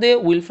সম্বন্ধে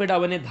উইলফ্রেড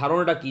আওয়েনের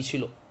ধারণাটা কী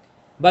ছিল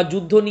বা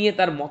যুদ্ধ নিয়ে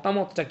তার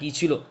মতামতটা কী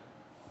ছিল,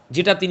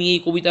 যেটা তিনি এই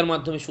কবিতার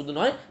মাধ্যমে শুধু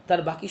নয়,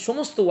 তার বাকি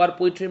সমস্ত ওয়ার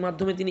পোয়েট্রির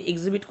মাধ্যমে তিনি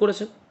এক্সিবিট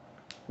করেছেন।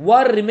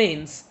 ওয়ার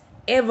রিমেইনস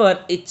এভার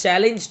এ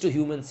চ্যালেঞ্জ টু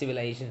হিউম্যান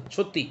সিভিলাইজেশন।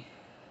 সত্যি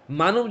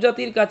মানব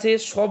জাতির কাছে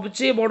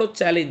সবচেয়ে বড়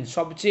চ্যালেঞ্জ,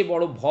 সবচেয়ে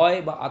বড় ভয়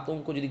বা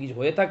আতঙ্ক যদি কিছু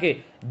হয়ে থাকে,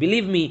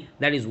 believe me,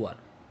 that is war.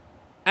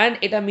 And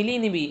এটা মিলিয়ে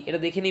নিবি, এটা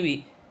দেখে নিবি,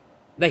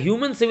 the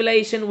human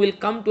civilisation will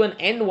come to an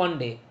end one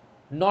day,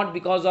 not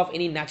because of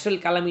any natural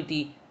calamity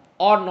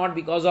or not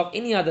because of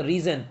any other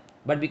reason,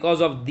 but because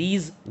of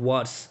these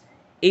ওয়ার্স।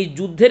 এই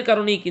যুদ্ধের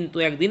কারণেই কিন্তু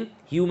একদিন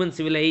human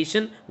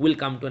civilisation will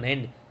come to an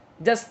end.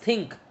 Just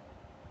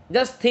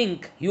think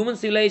human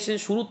civilisation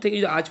শুরু থেকে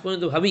যদি আজ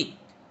পর্যন্ত ভাবি,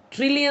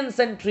 trillions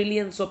and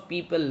trillions of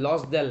people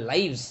loss their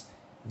lives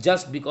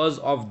just because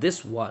of this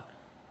war.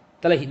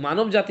 তাহলে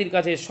মানব জাতির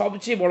কাছে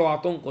সবচেয়ে বড়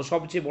আতঙ্ক,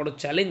 সবচেয়ে বড়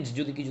চ্যালেঞ্জ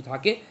যদি কিছু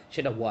থাকে,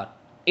 সেটা ওয়ার।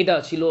 এটা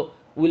ছিল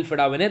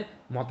উইলফ্রেড আওয়েনের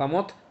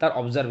মতামত, তার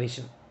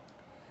observation.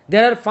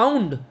 There are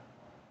found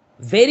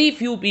very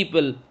few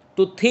people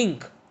to think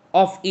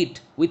of it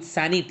with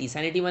sanity,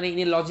 sanity মানে in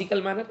a logical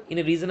manner, in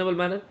a reasonable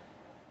manner.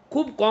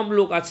 খুব কম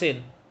লোক আছেন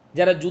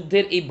যারা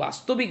যুদ্ধের এই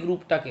বাস্তবিক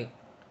রূপটাকে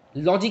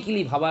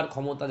লজিক্যালি ভাবার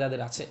ক্ষমতা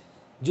যাদের আছে।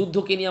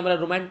 যুদ্ধকে নিয়ে আমরা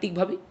রোম্যান্টিক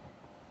ভাবি,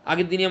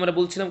 আগের দিনে আমরা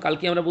বলছিলাম,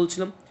 কালকে আমরা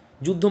বলছিলাম,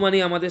 যুদ্ধ মানে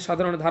আমাদের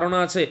সাধারণ ধারণা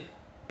আছে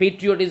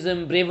পেট্রিয়টিজম,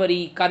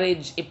 ব্রেভারি,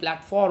 কারেজ, এ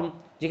প্ল্যাটফর্ম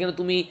যেখানে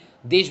তুমি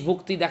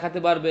দেশভক্তি দেখাতে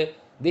পারবে,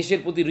 দেশের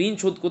প্রতি ঋণ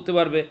শোধ করতে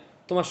পারবে,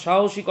 তোমার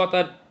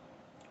সাহসিকতার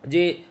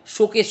যে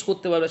শোকেস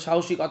করতে পারবে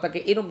সাহসিকতাকে,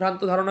 এরকম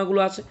ভ্রান্ত ধারণাগুলো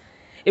আছে।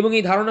 এবং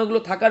এই ধারণাগুলো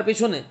থাকার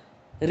পেছনে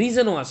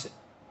রিজনও আছে।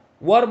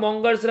 ওয়ার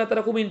মঙ্গার্সরা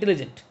তারা খুব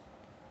ইন্টেলিজেন্ট,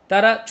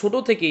 তারা ছোট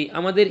থেকেই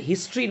আমাদের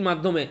হিস্ট্রির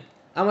মাধ্যমে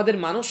আমাদের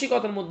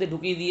মানসিকতার মধ্যে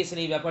ঢুকিয়ে দিয়েছেন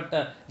এই ব্যাপারটা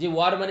যে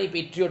ওয়ার মানেই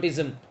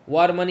পেট্রিয়টিজম,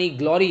 ওয়ার মানেই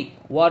গ্লরি,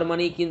 ওয়ার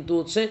মানেই কিন্তু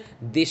হচ্ছে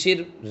দেশের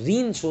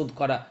ঋণ শোধ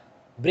করা,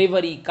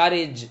 ব্রেভারি,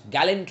 কারেজ,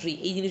 গ্যালেন্ট্রি,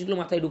 এই জিনিসগুলো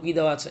মাথায় ঢুকিয়ে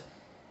দেওয়া আছে।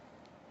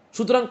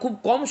 সুতরাং খুব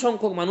কম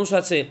সংখ্যক মানুষ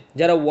আছে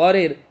যারা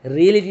ওয়ারের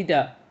রিয়েলিটিটা,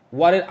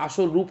 ওয়ারের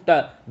আসল রূপটা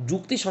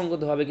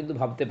যুক্তিসঙ্গতভাবে কিন্তু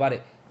ভাবতে পারে।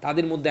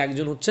 তাদের মধ্যে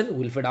একজন হচ্ছেন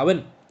Wilfred Owen.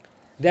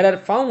 There are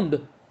found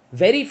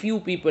very few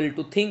people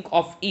to think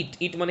of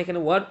it মানে এখানে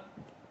war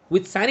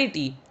with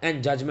sanity and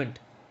judgement,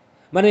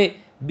 মানে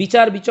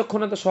বিচার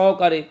বিচক্ষণতা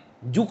সহকারে,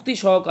 যুক্তি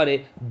সহকারে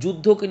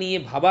যুদ্ধকে নিয়ে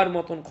ভাবার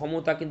মতন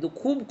ক্ষমতা কিন্তু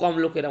খুব কম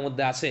লোকের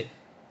মধ্যে আছে।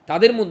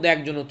 তাদের মধ্যে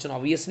একজন হচ্ছেন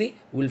obviously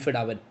Wilfred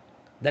Owen.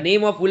 The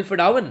name of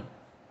Wilfred Owen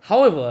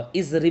however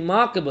is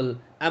remarkable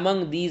among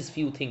these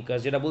few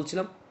thinkers, যেটা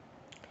বলছিলাম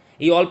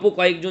এই অল্প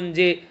কয়েকজন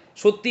যে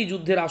সত্যি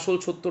যুদ্ধের আসল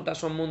সত্যটা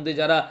সম্বন্ধে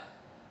যারা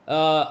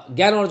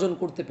জ্ঞান অর্জন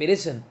করতে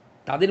পেরেছেন,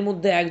 তাদের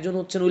মধ্যে একজন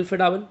হচ্ছেন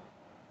Wilfred Owen.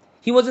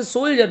 He was a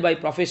soldier by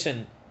profession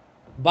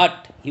but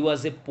he was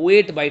a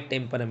poet by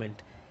temperament,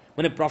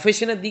 মানে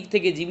প্রফেশনের দিক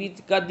থেকে,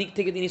 জীবিকার দিক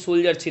থেকে তিনি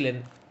সোলজার ছিলেন,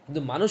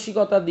 কিন্তু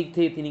মানসিকতার দিক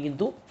থেকে তিনি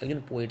কিন্তু একজন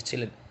পোয়েট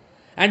ছিলেন।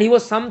 And he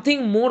was something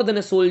more than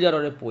a soldier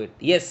or a poet.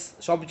 Yes,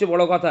 সবচেয়ে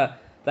বড় কথা,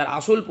 তার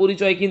আসল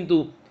পরিচয় কিন্তু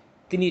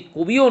তিনি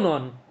কবিও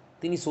নন,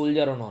 তিনি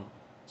সোলজারও নন।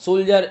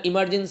 সোলজার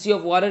ইমার্জেন্সি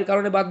অফ ওয়ারের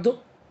কারণে বাধ্য,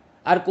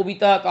 আর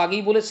কবিতা তো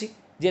আগেই বলেছি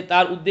যে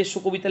তার উদ্দেশ্য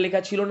কবিতা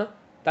লেখা ছিল না,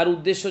 তার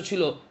উদ্দেশ্য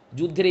ছিল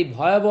যুদ্ধের এই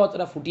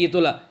ভয়াবহতাটা ফুটিয়ে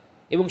তোলা,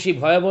 এবং সেই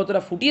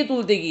ভয়াবহতাটা ফুটিয়ে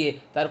তুলতে গিয়ে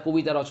তার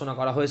কবিতা রচনা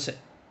করা হয়েছে।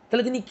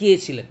 তাহলে তিনি কে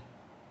ছিলেন?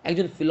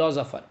 একজন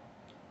ফিলসফার,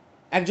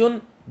 একজন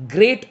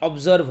গ্রেট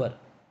অবজারভার,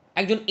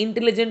 একজন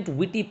intelligent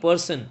witty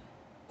person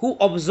who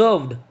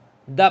observed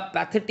the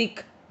pathetic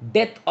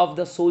death of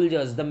the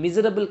soldiers, the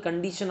miserable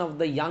condition of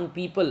the young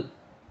people,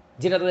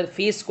 যেটা তাদের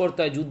ফেস করতে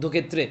হয়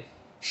যুদ্ধক্ষেত্রে,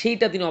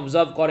 সেইটা তিনি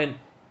অবজার্ভ করেন।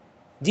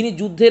 যিনি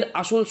যুদ্ধের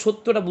আসল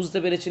সত্যটা বুঝতে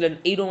পেরেছিলেন,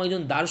 এইরকম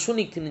একজন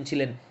দার্শনিক তিনি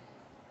ছিলেন।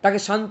 তাকে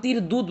শান্তির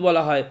দূত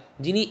বলা হয়,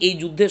 যিনি এই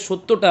যুদ্ধের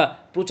সত্যটা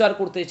প্রচার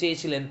করতে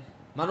চেয়েছিলেন,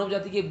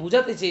 মানবজাতিকে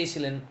বোঝাতে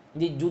চেয়েছিলেন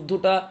যে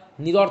যুদ্ধটা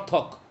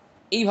নিরর্থক,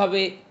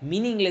 এইভাবে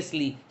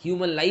মিনিংলেসলি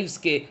হিউম্যান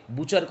লাইফসকে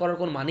বুচার করার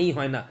কোনো মানেই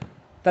হয় না।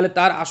 তাহলে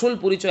তার আসল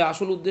পরিচয়,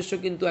 আসল উদ্দেশ্য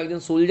কিন্তু একজন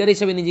সোলজার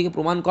হিসাবে নিজেকে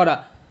প্রমাণ করা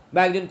বা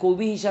একজন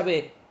কবি হিসাবে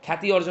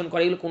খ্যাতি অর্জন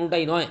করা, এগুলো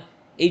কোনোটাই নয়।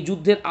 এই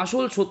যুদ্ধের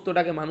আসল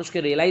সত্যটাকে মানুষকে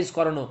রিয়েলাইজ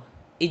করানো,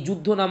 এই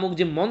যুদ্ধ নামক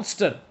যে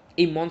মনস্টার,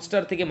 এই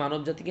মনস্টার থেকে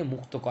মানবজাতিকে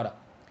মুক্ত করা।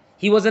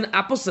 হি ওয়াজ অ্যান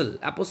অ্যাপোসেল,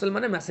 অ্যাপোসেল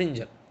মানে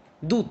মেসেঞ্জার,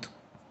 দূত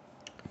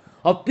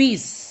অফ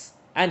পিস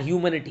অ্যান্ড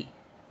হিউম্যানিটি,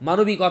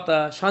 মানবিকতা,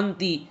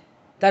 শান্তি,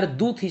 তার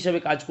দূত হিসাবে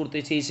কাজ করতে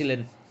চেয়েছিলেন।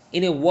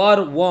 ইন এ ওয়ার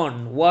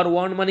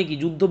ওয়ার্ন মানে কি?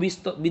 যুদ্ধ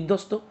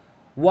বিধ্বস্ত,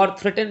 ওয়ার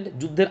থ্রেটেন্ড,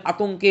 যুদ্ধের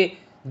আতঙ্কে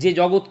যে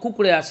জগৎ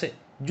কুঁকড়ে আছে,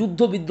 যুদ্ধ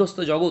বিধ্বস্ত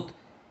জগৎ,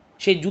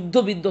 সেই যুদ্ধ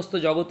বিধ্বস্ত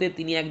জগতে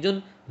তিনি একজন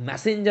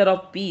মেসেঞ্জার অফ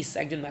পিস,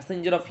 একজন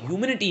মেসেঞ্জার অফ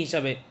হিউম্যানিটি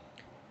হিসাবে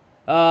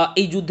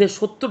এই যুদ্ধের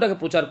সত্যটাকে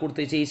প্রচার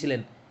করতে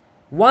চেয়েছিলেন।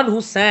 ওয়ান হু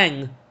স্যাং,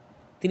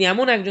 তিনি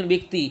এমন একজন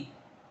ব্যক্তি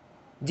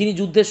যিনি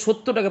যুদ্ধের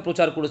সত্যটাকে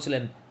প্রচার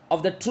করেছিলেন, of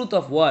the truth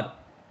of war,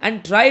 and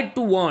tried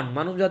to Warne,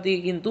 মানব জাতিকে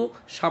কিন্তু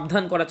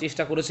সাবধান করার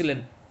চেষ্টা করেছিলেন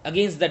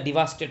against the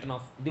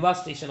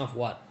devastation of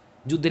war,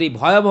 যুদ্ধের এই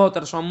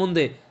ভয়াবহতার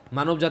সম্বন্ধে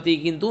মানব জাতিকে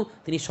কিন্তু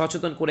তিনি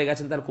সচেতন করে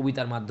গেছেন তার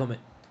কবিতার মাধ্যমে।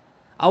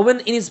 Owen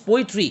in is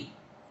poetry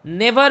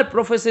never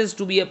প্রফেসেস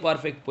two B A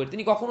perfect poet,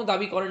 তিনি কখনো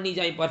দাবি করেননি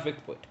যে আমি পারফেক্ট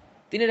পোয়েট।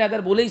 তিনি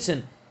রাদার বলেইছেন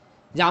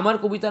যে আমার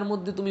কবিতার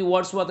মধ্যে তুমি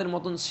ওয়ার্ডসওয়ার্থের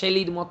মতন,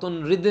 শেলির মতন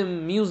রিদম,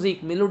 মিউজিক,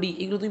 মেলোডি,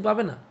 এগুলো তুমি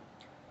পাবে না,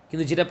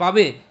 কিন্তু যেটা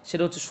পাবে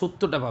সেটা হচ্ছে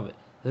সত্যটা পাবে,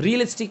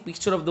 realistic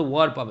picture of the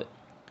war পাবে।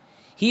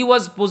 হি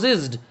ওয়াজ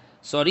পজেসড,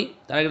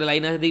 তার একটা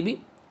লাইন আছে দেখবি,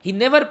 he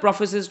never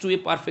প্রফেসেস two A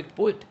perfect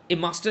poet, A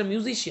master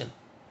musician,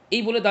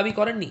 এই বলে দাবি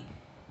করেননি।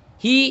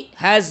 হি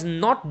হ্যাজ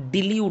নট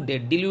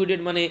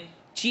ডিলিউডেড মানে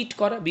চিট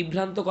করা,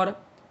 বিভ্রান্ত করা,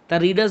 তার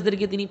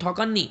রিডার্সদেরকে তিনি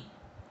ঠকাননি,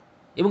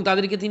 এবং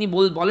তাদেরকে তিনি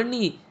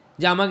বলেননি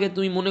যে আমাকে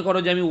তুমি মনে করো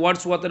যে আমি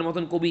ওয়ার্ডসওয়ার্থের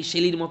মতন কবি,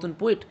 শেলির মতন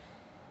poet.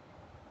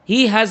 He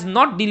has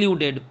not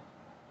ডিলিউডেড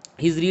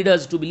his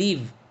readers to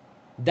believe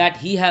that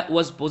he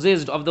was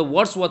possessed of the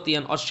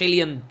Wordsworthian or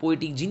Shelleyan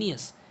poetic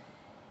genius.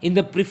 In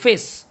the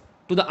preface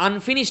to the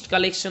unfinished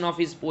collection of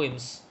his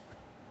poems,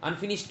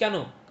 unfinished কেন?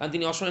 কারণ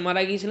তিনি অসময়ে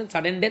মারা গিয়েছিলেন,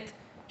 সাডেন ডেথ।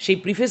 সেই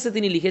প্রিফেসে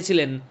তিনি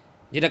লিখেছিলেন,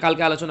 যেটা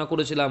কালকে আলোচনা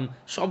করেছিলাম,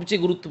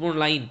 সবচেয়ে গুরুত্বপূর্ণ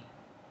line,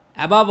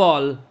 above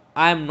all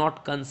I am not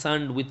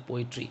concerned with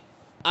poetry,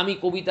 আমি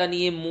কবিতা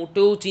নিয়ে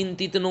মোটেও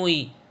চিন্তিত নই,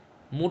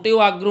 মোটেও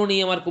আগ্রহ নেই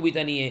আমার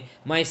কবিতা নিয়ে।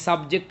 মাই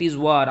সাবজেক্ট ইজ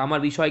ওয়ার,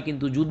 আমার বিষয়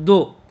কিন্তু যুদ্ধ,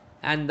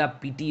 and the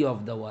pity of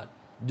the war,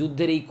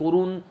 যুদ্ধের এই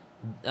করুণ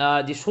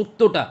যে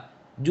সত্যটা,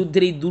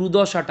 যুদ্ধের এই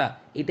দুর্দশাটা,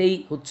 এটাই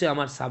হচ্ছে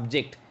আমার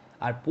subject.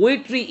 R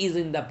poetry is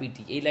in the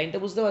PT, এই লাইনটা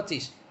বুঝতে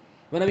পারছিস?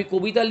 মানে আমি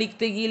কবিতা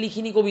লিখতে গিয়ে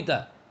লিখিনি কবিতা,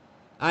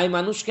 আমি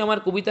মানুষকে আমার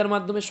কবিতার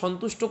মাধ্যমে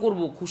সন্তুষ্ট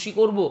করব, খুশি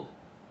করব,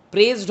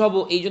 প্রেজড হব,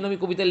 এই জন্য আমি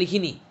কবিতা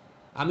লিখিনি।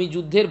 আমি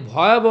যুদ্ধের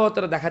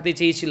ভয়াবহতাটা দেখাতে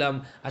চেয়েছিলাম,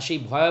 আর সেই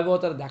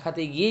ভয়াবহতার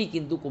দেখাতে গিয়েই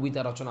কিন্তু কবিতা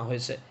রচনা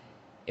হয়েছে।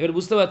 এবার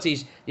বুঝতে পারছিস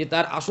যে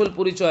তার আসল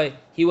পরিচয়,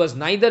 হি ওয়াজ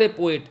নাইদার এ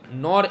পোয়েট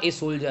নর এ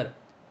সোলজার।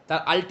 তার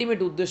আলটিমেট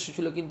উদ্দেশ্য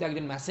ছিল কিন্তু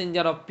একজন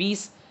মেসেঞ্জার অফ পিস,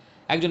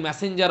 একজন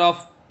মেসেঞ্জার অফ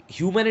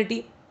হিউম্যানিটি,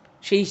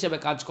 সেই হিসাবে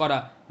কাজ করা,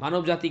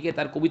 মানব জাতিকে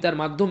তার কবিতার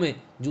মাধ্যমে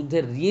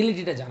যুদ্ধের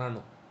রিয়েলিটিটা জানানো।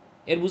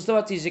 এর বুঝতে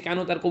পারছিস যে কেন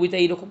তার কবিতা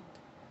এইরকম।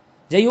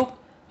 যাই হোক,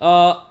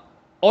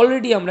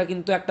 অলরেডি আমরা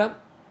কিন্তু একটা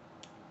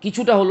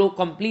কিছুটা হলো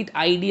কমপ্লিট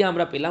আইডিয়া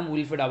আমরা পেলাম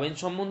উইলফ্রেড আওয়েন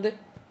সম্বন্ধে।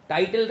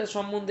 টাইটেলটা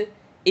সম্বন্ধে,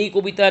 এই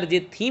কবিতার যে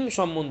থিম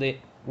সম্বন্ধে,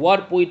 ওয়ার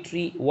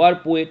পোয়েট্রি, ওয়ার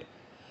পোয়েট,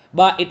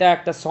 বা এটা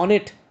একটা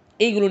সনেট,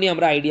 এইগুলো নিয়ে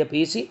আমরা আইডিয়া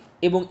পেয়েছি।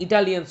 এবং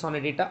ইটালিয়ান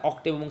সনেট এটা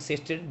অক্টেভ এবং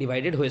সেস্টে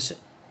ডিভাইডেড হয়েছে।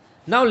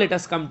 নাও let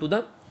us come to the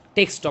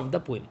text of the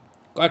poem.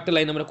 কয়েকটা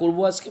লাইন আমরা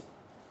করবো আজকে,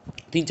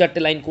 3-4টে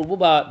লাইন করবো,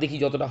 বা দেখি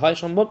যতটা হয়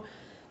সম্ভব।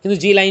 কিন্তু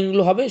যে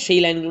লাইনগুলো হবে সেই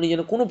লাইনগুলো নিয়ে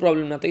যেন কোনো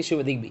প্রবলেম না থাকে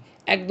সেভাবে দেখবি।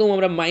 একদম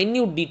আমরা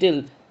minute detail,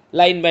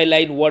 line by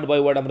line, word by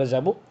word আমরা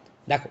যাব।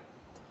 দেখো,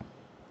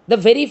 the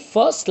very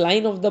first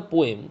line of the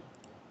poem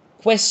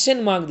question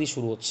mark দিয়ে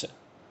শুরু হচ্ছে।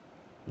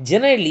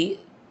 Generally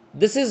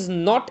this is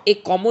not a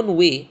common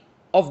way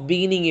of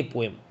beginning a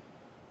poem,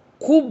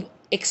 খুব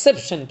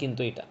এক্সেপশন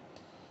কিন্তু এটা।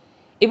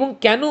 এবং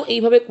কেন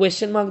এইভাবে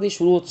কোয়েশ্চেন মার্ক দিয়ে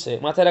শুরু হচ্ছে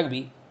মাথায়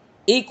রাখবি,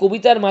 এই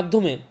কবিতার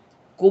মাধ্যমে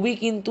কবি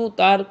কিন্তু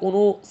তার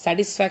কোনো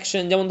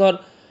স্যাটিসফ্যাকশন, যেমন ধর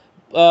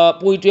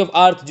পোয়েট্রি অফ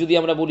আর্থ যদি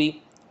আমরা বলি,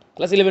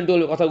 ক্লাস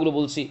 11-12 কথাগুলো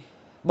বলছি,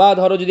 বা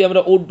ধরো যদি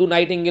আমরা ওড টু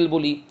নাইটিঙ্গেল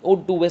বলি, ওড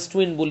টু ওয়েস্ট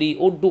উইন্ড বলি,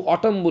 ওড টু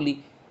অটম বলি,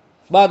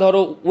 বা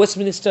ধরো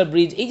ওয়েস্টমিনিস্টার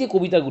ব্রিজ, এই যে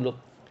কবিতাগুলো,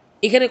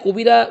 এখানে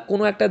কবিরা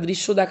কোনো একটা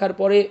দৃশ্য দেখার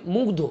পরে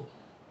মুগ্ধ,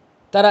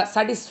 তারা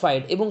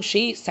স্যাটিসফাইড, এবং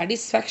সেই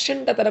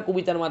স্যাটিসফ্যাকশনটা তারা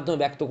কবিতার মাধ্যমে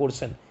ব্যক্ত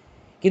করছেন।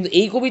 কিন্তু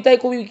এই কবিতায়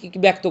কবি কী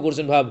ব্যক্ত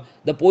করছেন ভাব,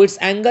 the poets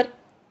anger,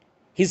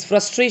 his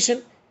frustration,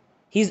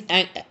 his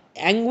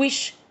anguish,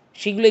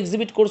 সেগুলো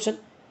এক্সিবিট করছেন।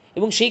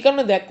 এবং সেই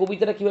কারণে দেখ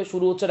কবিতাটা কীভাবে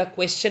শুরু হচ্ছে, একটা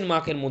কোয়েশ্চেন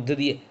মার্কের মধ্যে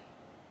দিয়ে।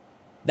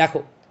 দেখো,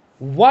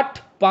 what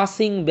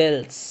passing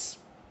bells,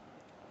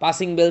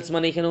 passing bells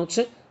মানে এখানে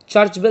হচ্ছে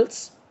church bells,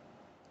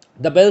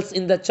 the bells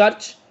in the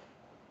church.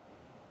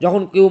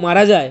 যখন কেউ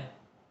মারা যায়,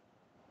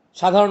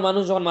 সাধারণ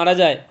মানুষ যখন মারা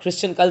যায়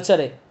খ্রিশ্চান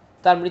কালচারে,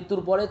 তার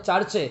মৃত্যুর পরে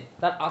চার্চে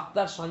তার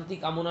আত্মার শান্তি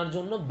কামনার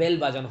জন্য বেল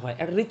বাজানো হয়,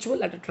 একটা রিচুয়াল,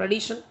 একটা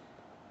ট্র্যাডিশন,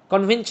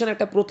 কনভেনশন,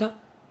 একটা প্রথা।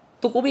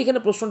 তো কবি এখানে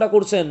প্রশ্নটা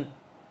করছেন,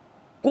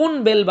 কোন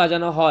বেল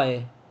বাজানো হয়?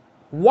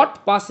 What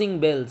passing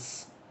bells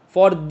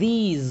for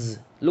these,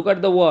 look at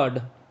the word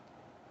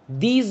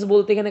these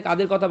বলতে এখানে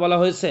কাদের কথা বলা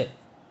হয়েছে?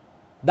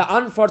 The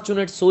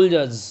unfortunate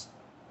soldiers,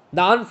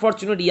 the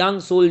unfortunate young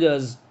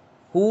soldiers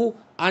who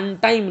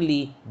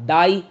untimely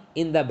die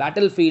in the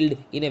battlefield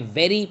in a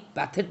very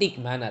pathetic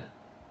manner.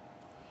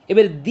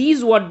 এবার দিজ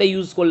ওয়ার্ডটা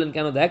ইউজ করলেন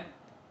কেন? দেখ,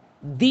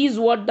 দিজ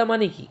ওয়ার্ডটা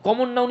মানে কি?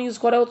 কমন নাউন ইউজ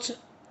করা হচ্ছে,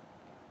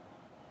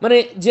 মানে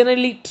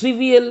জেনারেলি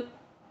ট্রিভিয়াল,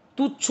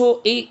 তুচ্ছ,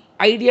 এই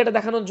আইডিয়াটা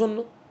দেখানোর জন্য।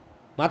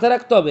 মাথায়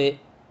রাখতে হবে,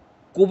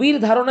 কবির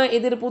ধারণা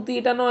এদের প্রতি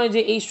এটা নয়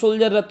যে এই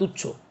সোলজাররা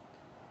তুচ্ছ।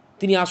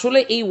 তিনি আসলে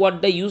এই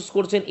ওয়ার্ডটা ইউজ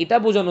করছেন এটা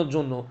বোঝানোর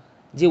জন্য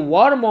যে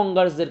ওয়ার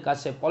মঙ্গার্সদের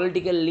কাছে,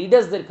 পলিটিক্যাল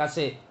লিডার্সদের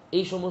কাছে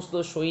এই সমস্ত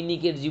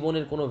সৈনিকের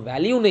জীবনের কোনো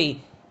ভ্যালিউ নেই,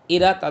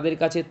 এরা তাদের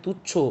কাছে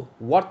তুচ্ছ,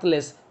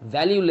 ওয়ার্থলেস,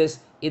 ভ্যালিউলেস,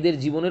 এদের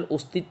জীবনের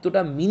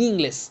অস্তিত্বটা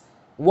মিনিংলেস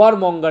ওয়ার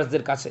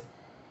মঙ্গার্সদের কাছে।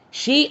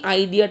 সেই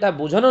আইডিয়াটা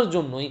বোঝানোর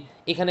জন্যই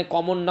এখানে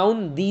কমন নাউন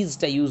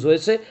দিজটা ইউজ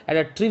হয়েছে,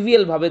 একটা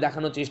ট্রিভিয়ালভাবে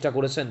দেখানোর চেষ্টা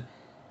করেছেন।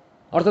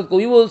 অর্থাৎ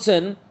কবি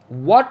বলছেন,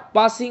 what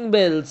passing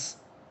bells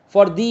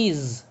for these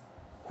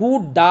who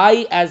die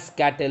as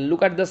cattle,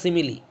 look at the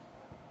simile,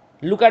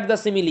 look at the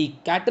simile.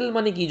 Cattle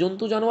মানে কি?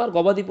 জন্তু, জানোয়ার,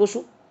 গবাদি পশু।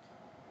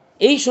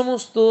 এই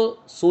সমস্ত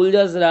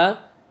সোলজার্সরা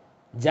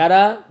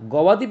যারা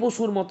গবাদি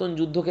পশুর মতন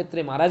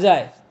যুদ্ধক্ষেত্রে মারা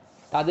যায়,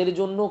 তাদের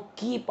জন্য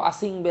কি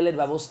পাসিং বেলের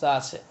ব্যবস্থা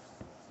আছে?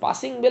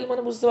 পাসিং বেল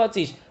মানে বুঝতে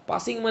পারছিস,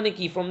 পাসিং মানে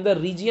কি? From the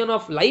region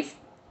of life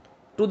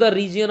to the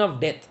region of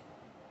death,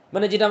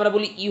 মানে যেটা আমরা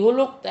বলি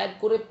ইহলোক ত্যাগ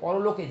করে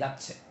পরলোকে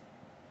যাচ্ছে।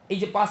 এই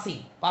যে passing,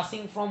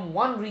 passing from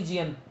one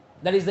region,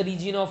 that is the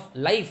region of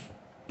life,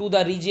 to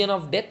the region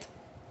of death.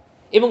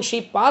 এবং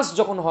সেই পাস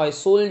যখন হয়,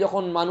 সোল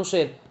যখন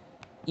মানুষের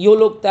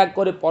ইহলোক ত্যাগ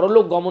করে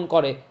পরলোক গমন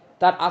করে,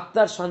 তার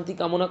আত্মার শান্তি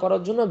কামনা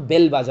করার জন্য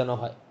বেল বাজানো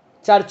হয়,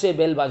 চার্চে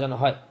বেল বাজানো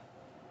হয়।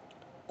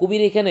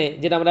 কবির এখানে,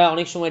 যেটা আমরা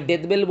অনেক সময়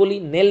ডেথ বেল বলি,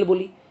 নেল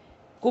বলি,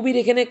 কবির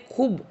এখানে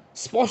খুব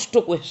স্পষ্ট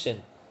কোয়েশ্চেন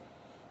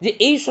যে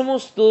এই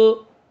সমস্ত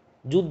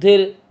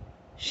যুদ্ধের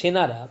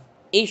সেনারা,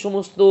 এই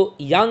সমস্ত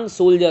ইয়াং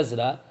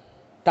সোলজার্সরা,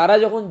 তারা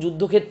যখন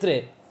যুদ্ধক্ষেত্রে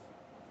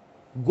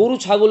গরু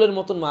ছাগলের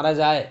মতন মারা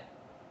যায়,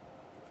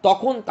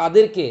 তখন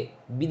তাদেরকে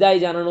বিদায়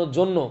জানানোর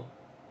জন্য,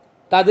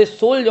 তাদের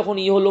সোল যখন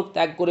ইহলোক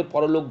ত্যাগ করে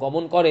পরলোক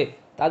গমন করে,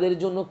 তাদের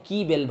জন্য কি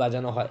বেল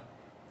বাজানো হয়?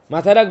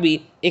 মাথায় রাখবি,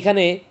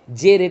 এখানে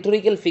যে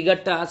রেটোরিক্যাল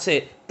ফিগারটা আছে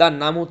তার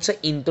নাম হচ্ছে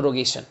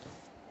ইন্টারোগেশন।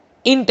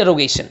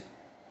 ইন্টারোগেশন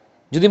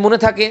যদি মনে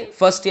থাকে,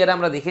 ফার্স্ট ইয়ারে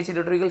আমরা দেখেছি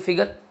রেটোরিক্যাল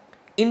ফিগার।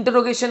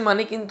 ইন্টারোগেশন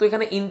মানে কিন্তু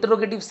এখানে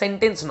ইন্টারোগেটিভ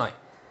সেন্টেন্স নয়।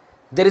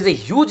 There is a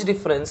huge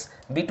difference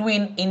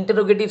between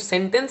interrogative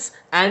sentence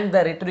and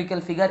the rhetorical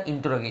figure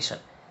interrogation.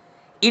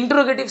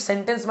 Interrogative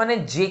sentence মানে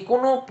যে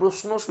কোনো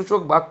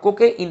প্রশ্নসূচক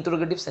বাক্যকে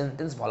ইন্টারোগেটিভ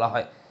সেন্টেন্স বলা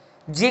হয়।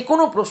 যে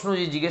কোনো প্রশ্ন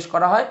যদি জিজ্ঞেস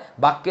করা হয়,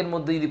 বাক্যের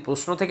মধ্যে যদি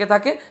প্রশ্ন থেকে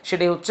থাকে,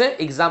 সেটাই হচ্ছে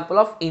এক্সাম্পল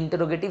অফ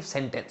ইন্টারোগেটিভ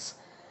সেন্টেন্স।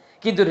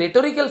 কিন্তু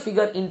রেটোরিক্যাল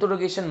ফিগার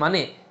ইন্টারোগেশন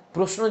মানে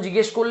প্রশ্ন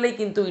জিজ্ঞেস করলেই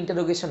কিন্তু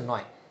ইন্টারোগেশন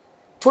নয়।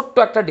 ছোট্ট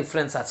একটা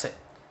ডিফারেন্স আছে।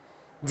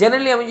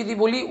 জেনারেলি আমি যদি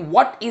বলি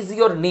হোয়াট ইজ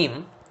ইয়োর নেম,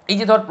 এই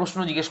যে ধর প্রশ্ন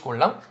জিজ্ঞেস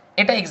করলাম,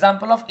 এটা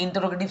example of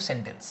interrogative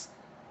sentence,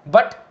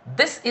 but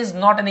this is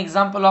not an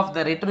example of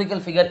the rhetorical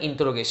figure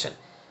interrogation.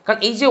 কারণ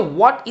এই যে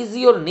হোয়াট ইজ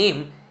ইয়োর নেম,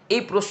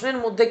 এই প্রশ্নের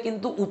মধ্যে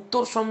কিন্তু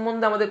উত্তর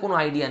সম্বন্ধে আমাদের কোনো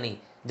আইডিয়া নেই।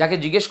 যাকে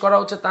জিজ্ঞেস করা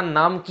হচ্ছে তার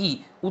নাম কি,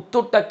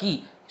 উত্তরটা কি,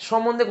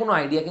 সম্বন্ধে কোনো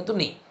আইডিয়া কিন্তু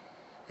নেই।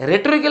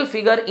 রেটরিক্যাল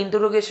ফিগার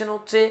ইন্টারোগেশন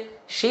হচ্ছে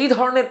সেই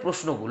ধরনের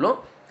প্রশ্নগুলো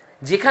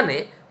যেখানে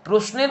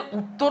প্রশ্নের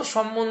উত্তর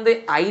সম্বন্ধে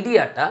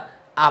আইডিয়াটা,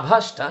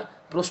 আভাসটা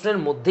প্রশ্নের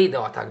মধ্যেই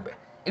দেওয়া থাকবে।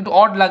 একটু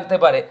অড লাগতে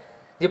পারে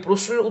যে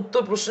প্রশ্নের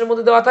উত্তর প্রশ্নের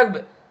মধ্যে দেওয়া থাকবে।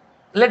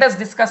 লেট আস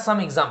ডিসকাস সাম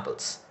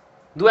এক্সাম্পলস।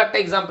 দু একটা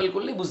এক্সাম্পল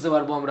করলেই বুঝতে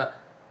পারবো আমরা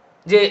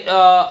যে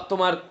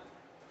তোমার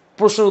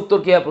প্রশ্নের উত্তর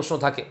কি প্রশ্ন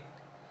থাকে।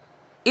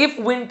 If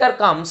winter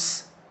comes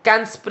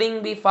can spring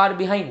be far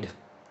behind.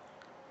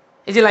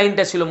 এই যে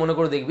লাইনটা ছিল মনে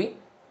করে দেখবি,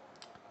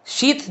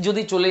 শীত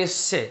যদি চলে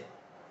এসছে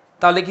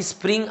তাহলে কি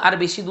স্প্রিং আর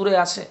বেশি দূরে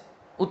আছে?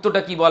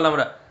 উত্তরটা কি বল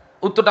আমরা?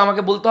 উত্তরটা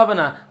আমাকে বলতে হবে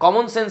না,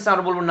 কমন সেন্স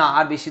আমরা বলবো না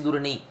আর বেশি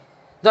দূরে নেই।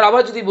 ধর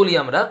আবার যদি বলি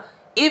আমরা,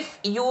 if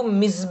you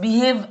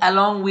misbehave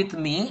along with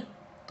me,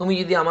 তুমি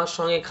যদি আমার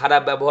সঙ্গে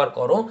খারাপ ব্যবহার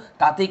করো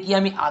তাতে কি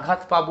আমি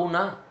আঘাত পাবো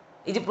না?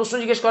 এই যে প্রশ্ন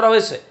জিজ্ঞেস করা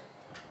হয়েছে,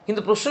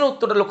 কিন্তু প্রশ্নের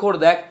উত্তরটা লক্ষ্য করে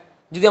দেখ,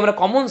 যদি আমরা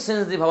কমন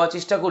সেন্স দিয়ে ভাবার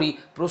চেষ্টা করি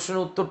প্রশ্নের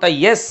উত্তরটা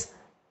yes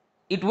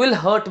it will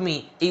hurt me,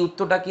 এই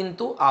উত্তরটা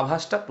কিন্তু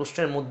আভাসটা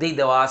প্রশ্নের মধ্যেই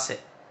দেওয়া আছে।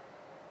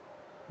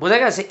 বোঝা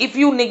গেছে? If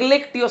you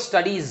neglect your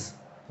studies,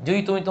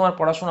 যদি তুমি তোমার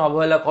পড়াশোনা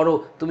অবহেলা করো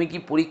তুমি কি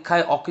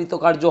পরীক্ষায়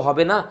অকৃতকার্য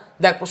হবে না?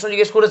 দেখ প্রশ্ন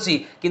জিজ্ঞেস করেছি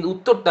কিন্তু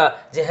উত্তরটা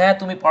যে হ্যাঁ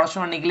তুমি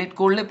পড়াশোনা নেগলেক্ট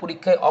করলে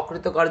পরীক্ষায়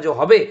অকৃতকার্য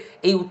হবে,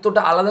 এই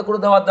উত্তরটা আলাদা করে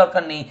দেওয়ার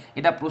দরকার নেই,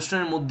 এটা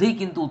প্রশ্নের মধ্যেই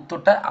কিন্তু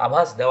উত্তরটা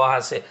আভাস দেওয়া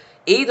আছে।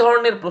 এই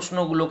ধরনের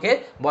প্রশ্নগুলোকে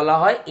বলা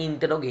হয়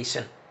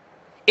ইন্টারোগেশন।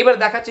 এবার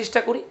দেখার চেষ্টা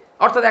করি,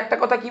 অর্থাৎ একটা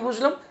কথা কি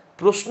বুঝলাম,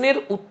 প্রশ্নের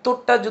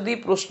উত্তরটা যদি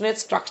প্রশ্নের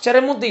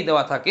স্ট্রাকচারের মধ্যেই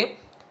দেওয়া থাকে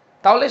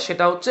তাহলে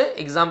সেটা হচ্ছে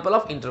এক্সাম্পল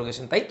অফ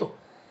ইন্টারোগেশন, তাই তো?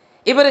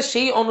 এবারে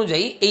সেই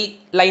অনুযায়ী এই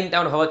লাইনটা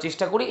আমরা ভাবার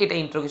চেষ্টা করি এটা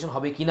ইন্টারোগেশন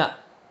হবে কি না।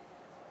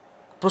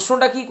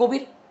 প্রশ্নটা কি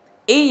কবির,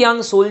 এই ইয়াং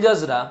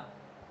সোলজার্সরা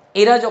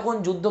এরা যখন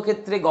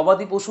যুদ্ধক্ষেত্রে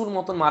গবাদি পশুর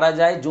মতন মারা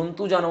যায়,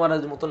 জন্তু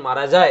জানোয়ারের মতন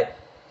মারা যায়,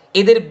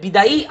 এদের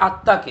বিদায়ী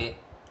আত্মাকে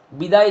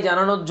বিদায়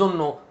জানানোর জন্য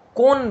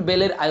কোন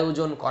বেলের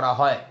আয়োজন করা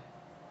হয়?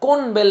 কোন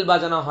বেল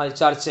বাজানো হয়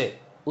চার্চে?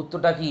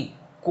 উত্তরটা কি,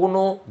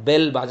 কোনো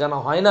বেল বাজানো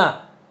হয় না।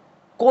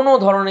 কোনো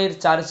ধরনের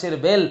চার্চের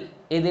বেল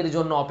এদের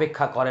জন্য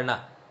অপেক্ষা করে না।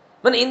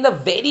 মানে in the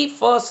very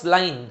first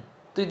line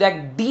তুই দেখ,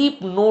 deep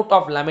note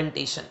of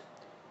lamentation,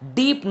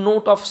 deep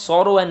note of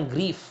sorrow and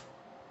grief.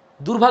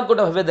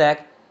 দুর্ভাগ্যটা ভেবে দেখ,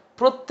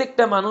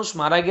 প্রত্যেকটা মানুষ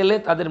মারা গেলে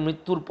তাদের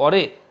মৃত্যুর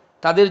পরে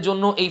তাদের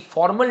জন্য এই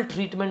ফর্মাল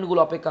ট্রিটমেন্টগুলো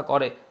অপেক্ষা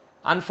করে।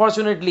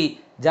 আনফর্চুনেটলি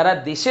যারা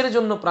দেশের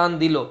জন্য প্রাণ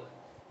দিল,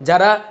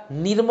 যারা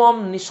নির্মম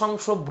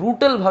নৃশংস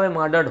ব্রুটালভাবে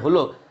মার্ডার্ড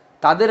হলো,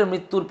 তাদের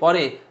মৃত্যুর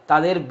পরে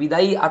তাদের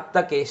বিদায়ী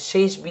আত্মাকে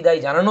শেষ বিদায়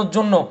জানানোর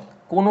জন্য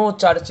কোনো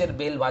চার্চের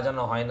বেল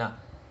বাজানো হয় না।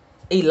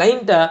 এই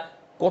লাইনটা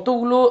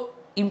কতগুলো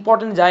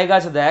ইম্পর্টেন্ট জায়গা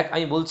আছে দেখ,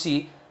 আমি বলছি।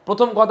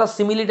 প্রথম কথা,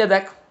 সিমিলিটা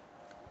দেখ।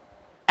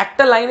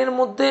 একটা লাইনের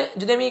মধ্যে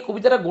যদি আমি এই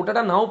কবিতাটা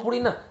গোটাটা নাও পড়ি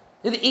না,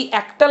 যদি এই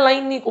একটা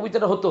লাইন নিয়ে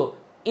কবিতাটা হতো,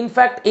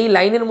 ইনফ্যাক্ট এই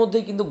লাইনের মধ্যে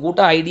কিন্তু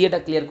গোটা আইডিয়াটা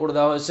ক্লিয়ার করে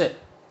দেওয়া হয়েছে।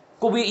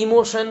 কবির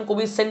ইমোশন,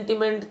 কবির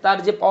সেন্টিমেন্ট, তার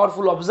যে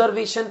পাওয়ারফুল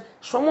অবজারভেশন,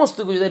 সমস্ত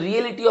কিছু, the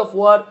reality of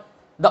war,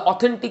 the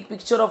authentic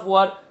picture of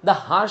war, the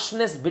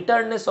হার্শনেস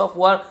bitterness of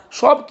war,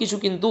 সব কিছু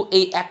কিন্তু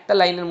এই একটা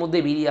লাইনের মধ্যে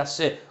বেরিয়ে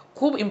আসছে।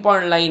 খুব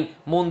ইম্পর্টেন্ট লাইন,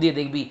 মন দিয়ে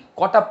দেখবি।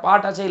 কটা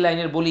পার্ট আছে এই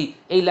লাইনের বলি,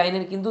 এই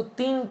লাইনের কিন্তু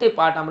 3টে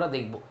পার্ট আমরা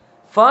দেখব।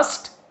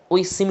 ফার্স্ট,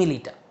 ওই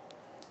সিমিলিটা,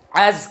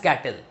 অ্যাজ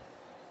ক্যাটেল,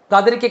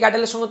 তাদেরকে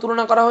ক্যাটেলের সঙ্গে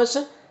তুলনা করা হয়েছে।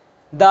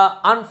 The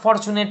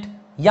unfortunate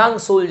young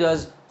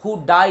soldiers who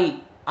die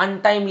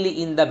untimely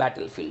in the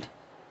battlefield,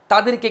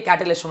 তাদেরকে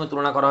ক্যাটেলের সঙ্গে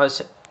তুলনা করা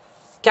হয়েছে।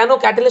 কেন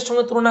ক্যাটেলের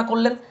সঙ্গে তুলনা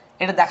করলেন?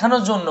 এটা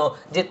দেখানোর জন্য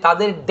যে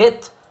তাদের ডেথ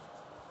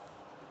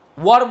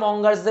ওয়ার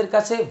মঙ্গার্সদের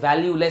কাছে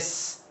ভ্যালিউলেস।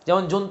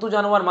 যেমন জন্তু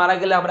জানোয়ার মারা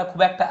গেলে আমরা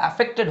খুব একটা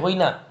অ্যাফেক্টেড হই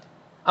না,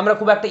 আমরা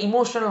খুব একটা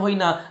ইমোশনাল হই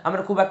না,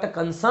 আমরা খুব একটা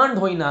কনসার্নড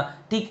হই না,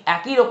 ঠিক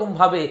একই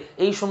রকমভাবে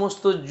এই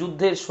সমস্ত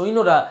যুদ্ধের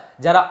সৈন্যরা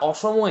যারা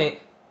অসময়ে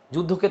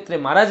যুদ্ধক্ষেত্রে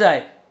মারা যায়,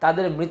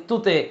 তাদের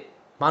মৃত্যুতে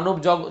মানব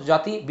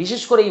জাতি,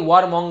 বিশেষ করে এই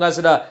ওয়ার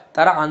মঙ্গার্সরা,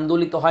 তারা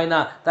আন্দোলিত হয় না,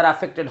 তারা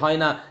অ্যাফেক্টেড হয়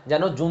না,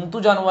 যেন জন্তু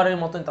জানোয়ারের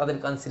মতন তাদের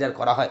কনসিডার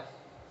করা হয়।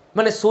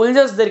 মানে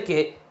সোলজার্সদেরকে,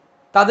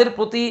 তাদের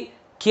প্রতি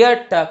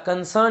কেয়ারটা,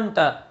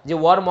 কনসার্নটা যে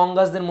ওয়ার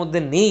মঙ্গার্সদের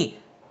মধ্যে নেই,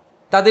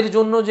 তাদের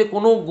জন্য যে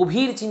কোনো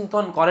গভীর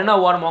চিন্তন করে না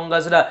ওয়ার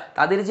মঙ্গার্সরা,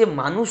 তাদের যে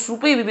মানুষ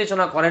রূপেই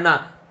বিবেচনা করে না,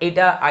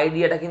 এটা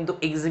আইডিয়াটা কিন্তু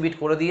এক্সিবিট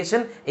করে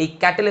দিয়েছেন এই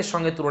ক্যাটেলের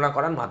সঙ্গে তুলনা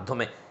করার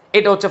মাধ্যমে।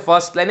 এটা হচ্ছে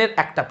ফার্স্ট লাইনের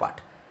একটা পার্ট।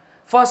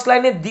 ফার্স্ট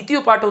লাইনের দ্বিতীয়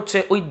পার্ট হচ্ছে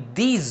ওই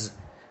দিজ,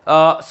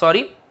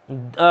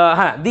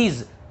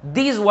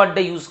 দিজ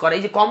ওয়ার্ডটা ইউজ করা,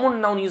 এই যে কমন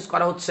নাউন ইউজ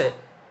করা হচ্ছে,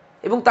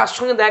 এবং তার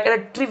সঙ্গে দেখা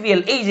একটা ট্রিভিয়াল,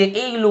 এই যে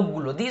এই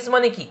লোকগুলো, দিজ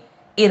মানে কি,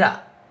 এরা।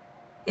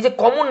 এই যে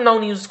কমন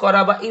নাউন ইউজ করা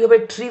বা এইভাবে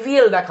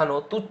ট্রিভিয়াল দেখানো,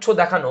 তুচ্ছ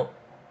দেখানো,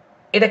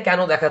 এটা কেন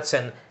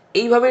দেখাচ্ছেন?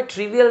 এইভাবে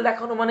ট্রিভিয়াল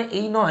দেখানো মানে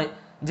এই নয়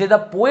যে the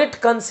poet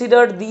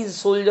considered these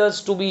soldiers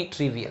two B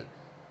trivial.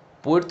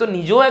 Poet তো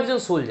নিজেও একজন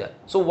soldier,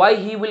 so why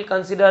he will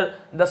consider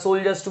the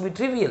soldiers two B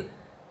trivial?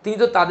 তিনি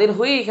তো তাদের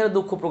হয়েই এখানে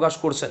দুঃখ প্রকাশ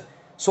করছেন।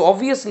 So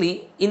obviously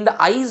in the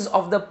eyes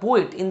of the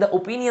poet, in the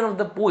opinion of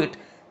the poet,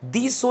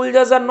 these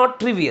soldiers are not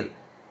trivial.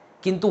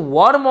 কিন্তু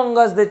ওয়ার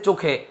মঙ্গার্সদের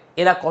চোখে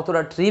এরা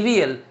কতটা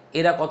ট্রিভিয়াল,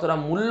 এরা কতটা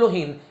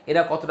মূল্যহীন,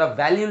 এরা কতটা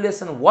ভ্যালুলেস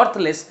অ্যান্ড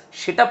ওয়ার্থলেস,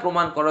 সেটা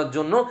প্রমাণ করার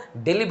জন্য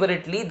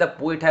deliberately the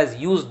poet has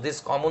use this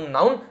common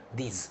noun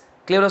these.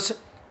 Clear হচ্ছে?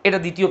 এটা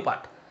দ্বিতীয়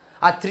পার্ট।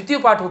 আর তৃতীয়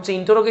পার্ট হচ্ছে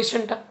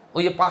ইন্টারোগেশনটা,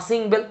 ওই যে পাসিং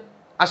বেল।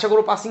 আশা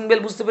করো পাসিং বেল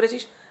বুঝতে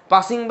পেরেছিস।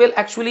 পাসিং বেল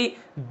অ্যাকচুয়ালি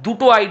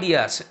দুটো আইডিয়া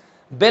আছে।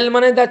 বেল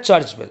মানে the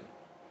church bell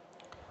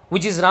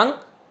which is rung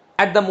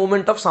at the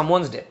moment of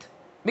someone's death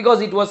because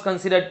it was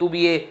considered to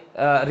be a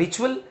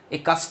ritual, a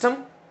custom,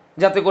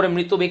 যাতে করে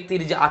মৃত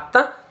ব্যক্তির যে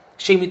আত্মা,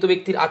 সেই মৃত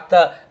ব্যক্তির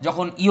আত্মা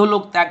যখন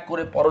ইহলোক ত্যাগ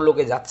করে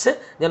পরলোকে যাচ্ছে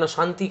যেন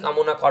শান্তি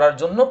কামনা করার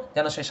জন্য,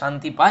 যেন সে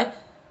শান্তি পায়,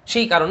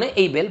 সেই কারণে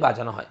এই বেল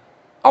বাজানো হয়।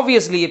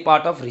 Obviously A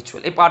part of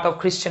ritual, A part of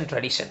Christian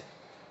tradition.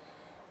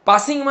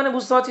 Passing মানে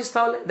বুঝতে পারছিস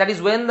তাহলে, that is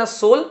when the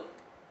soul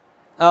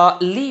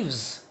leaves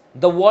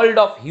the world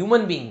of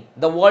human being,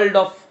 the world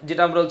of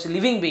যেটা আমরা বলছি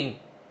living being,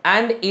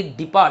 and it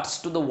departs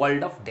to the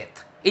world of death.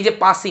 এই যে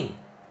passing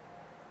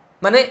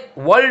মানে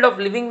ওয়ার্ল্ড অফ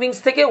লিভিং বিংস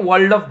থেকে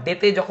ওয়ার্ল্ড অফ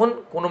ডেথে যখন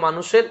কোনো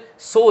মানুষের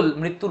সোল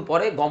মৃত্যুর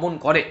পরে গমন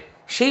করে,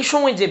 সেই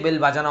সময় যে বেল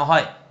বাজানো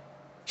হয়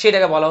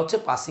সেটাকে বলা হচ্ছে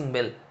পাসিং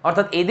বেল।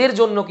 অর্থাৎ এদের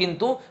জন্য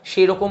কিন্তু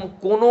সেই রকম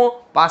কোনো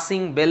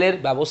পাসিং বেলের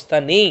ব্যবস্থা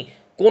নেই,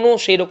 কোনো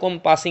সেই রকম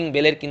পাসিং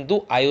বেলের কিন্তু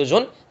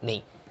আয়োজন নেই।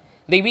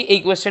 দেখবি এই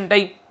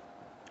কোয়েশ্চেনটাই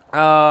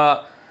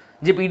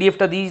যে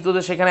পিডিএফটা দিয়েছি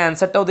তোদের, সেখানে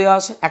অ্যান্সারটাও দেওয়া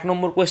আছে। 1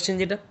 নম্বর কোয়েশ্চেন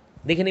যেটা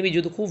দেখে নিবি,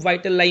 যেহেতু খুব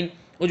ভাইটাল লাইন,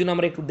 ওই জন্য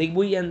আমরা একটু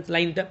দেখবই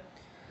লাইনটা।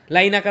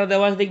 লাইন আকারে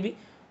দেওয়া আছে দেখবি,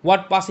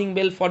 what passing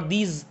bell for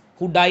these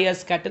who die as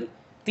cattle.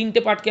 3টে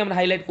পার্টকে আমরা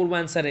হাইলাইট করবো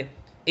অ্যান্সারে।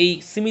 এই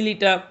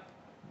সিমিলিটা,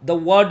 the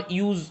word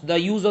use, the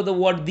use of the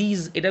word these,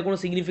 এটার কোনো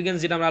সিগনিফিকেন্স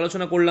যেটা আমরা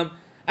আলোচনা করলাম,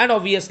 অ্যান্ড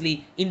অবভিয়াসলি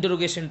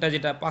ইন্টারোগেশনটা,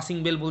 যেটা পাসিং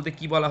বেল বলতে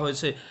কী বলা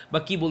হয়েছে বা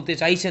কী বলতে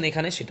চাইছেন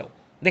এখানে, সেটাও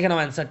দেখে নাও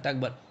অ্যান্সারটা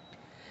একবার।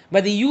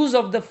 By the use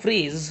of the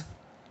phrase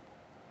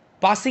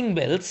passing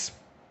bells,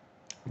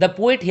 the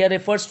poet here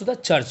refers to the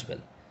church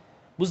bell.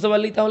 বুঝতে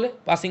পারলি তাহলে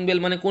পাসিং বেল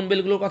মানে কোন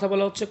বেলগুলোর কথা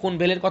বলা হচ্ছে, কোন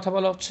বেলের কথা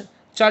বলা হচ্ছে?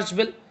 Church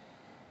bell.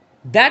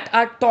 দ্যাট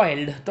আর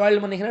টয়েল্ড, টয়েল্ড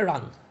মানে এখানে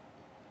রাং,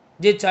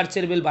 যে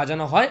চার্চের বেল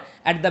বাজানো হয়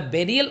at the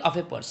burial of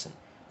a person,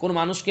 কোনো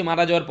মানুষকে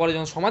মারা যাওয়ার পরে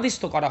যখন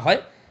সমাধিস্থ করা হয়,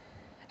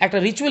 একটা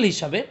রিচুয়াল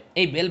হিসাবে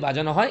এই বেল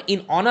বাজানো হয় in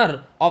honour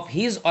of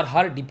his or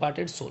her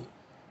departed soul.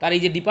 তার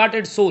এই যে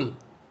ডিপার্টেড সোল,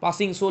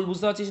 পাসিং সোল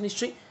বুঝতে পারছিস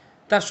নিশ্চয়ই,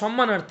 তার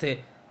সম্মানার্থে,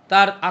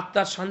 তার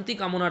আত্মার শান্তি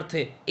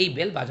কামনার্থে এই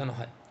বেল বাজানো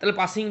হয়। তাহলে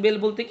পাসিং বেল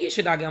বলতে কি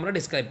সেটা আগে আমরা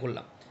ডিসক্রাইব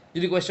করলাম।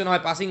 যদি কোয়েশ্চেন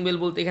হয় পাসিং বেল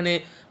বলতে এখানে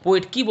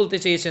পোয়েট কি বলতে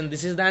চেয়েছেন,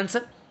 this is the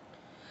answer.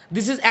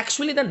 This is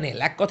actually the nail.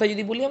 এক কথা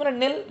যদি বলি আমরা,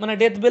 নেল মানে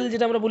ডেথ বেল,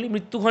 যেটা আমরা বলি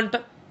মৃত্যু ঘণ্টা।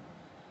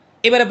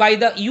 এবারে by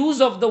the use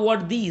of the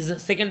word these,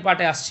 second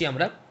পার্টে আসছি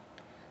আমরা।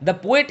 The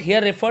poet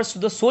here refers to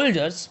the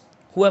soldiers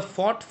who have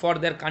fought for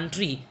their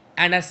country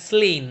and আর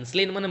স্লেন,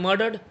 স্লেন মানে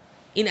মার্ডার্ড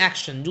ইন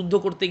অ্যাকশন, যুদ্ধ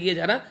করতে গিয়ে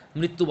যারা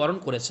মৃত্যুবরণ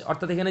করেছে।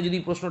 অর্থাৎ এখানে যদি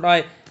প্রশ্নটা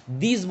হয়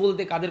দিজ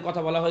বলতে কাদের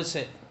কথা বলা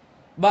হয়েছে,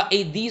 বা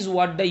এই দিজ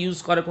ওয়ার্ডটা ইউজ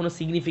করে কোনো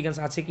সিগনিফিকেন্স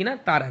আছে কিনা,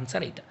 তার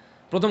অ্যান্সার এইটা।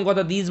 প্রথম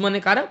কথা, দিজ মানে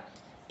কারা?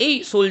 এই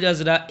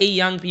সোলজার্সরা, এই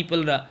ইয়াং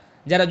পিপলরা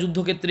যারা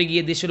যুদ্ধক্ষেত্রে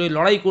গিয়ে দেশের ওই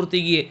লড়াই করতে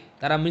গিয়ে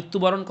তারা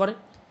মৃত্যুবরণ করে।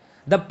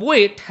 The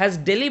poet has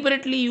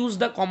deliberately use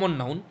the common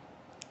noun,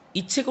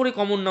 ইচ্ছে করে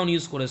কমন নাউন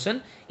ইউজ করেছেন,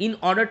 ইন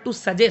অর্ডার টু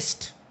সাজেস্ট,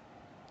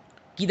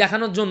 কি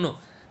দেখানোর জন্য?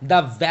 The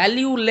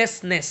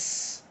ভ্যালিউলেসনেস,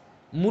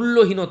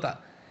 মূল্যহীনতা,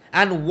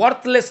 and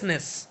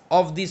ওয়ার্থলেসনেস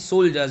of the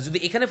soldiers. যদি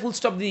এখানে ফুল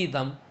স্টপ দিয়ে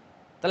দিতাম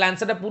তাহলে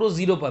অ্যান্সারটা পুরো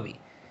জিরো পাবি।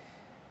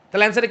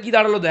 তাহলে অ্যান্সারে কী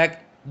দাঁড়ালো দেখ,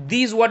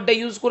 দিস ওয়ার্ডটা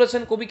ইউজ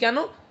করেছেন কবি কেন?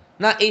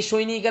 না এই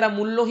সৈনিকেরা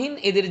মূল্যহীন,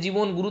 এদের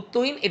জীবন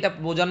গুরুত্বহীন, এটা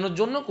বোঝানোর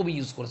জন্য কবি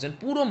ইউজ করেছেন।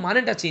 পুরো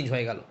মানেটা চেঞ্জ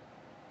হয়ে গেল,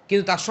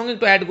 কিন্তু তার সঙ্গে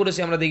একটু অ্যাড করেছি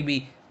আমরা, দেখবি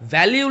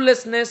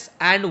ভ্যালিউলেসনেস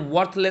and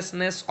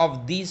ওয়ার্থলেসনেস of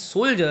this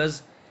soldiers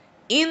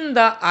in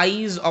the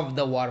eyes of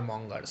the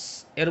ওয়ারমঙ্গার্স।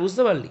 এর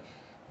বুঝতে পারলি,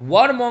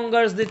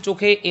 ওয়ারমঙ্গার্সদের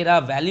চোখে এরা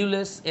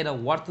ভ্যালিউলেস, এরা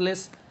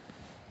ওয়ার্থলেস,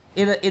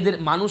 এরা এদের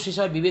মানুষ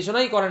হিসাবে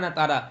বিবেচনাই করে না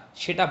তারা,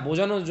 সেটা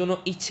বোঝানোর জন্য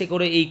ইচ্ছে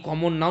করে এই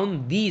কমন নাউন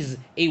দিজ,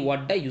 এই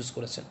ওয়ার্ডটা ইউজ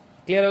করেছেন।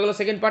 ক্লিয়ার হয়ে গেল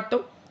সেকেন্ড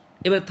পার্টটাও।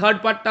 এবার থার্ড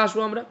পার্টটা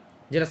আসবো আমরা,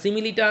 যেটা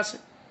সিমিলিটা আছে।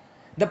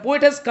 The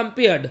poet has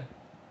compared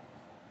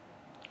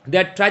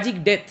that tragic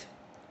death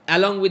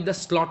along with the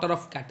slaughter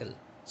of cattle.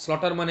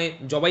 Slaughter মানে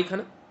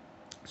জবাইখানা,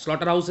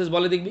 স্লটার হাউসেস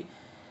বলে দেখবি।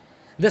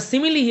 The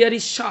simile here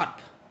is sharp,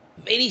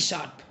 very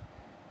sharp,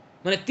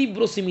 মানে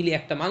তীব্র সিমিলি,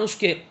 একটা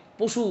মানুষকে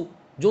পশু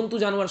জন্তু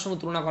জানোয়ারের সঙ্গে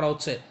তুলনা করা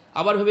হচ্ছে।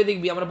 আবার ভেবে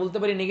দেখবি, আমরা বলতে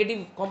পারি নেগেটিভ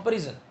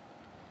কম্প্যারিজন,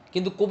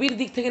 কিন্তু কবির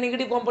দিক থেকে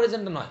নেগেটিভ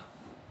কম্প্যারিজনটা নয়।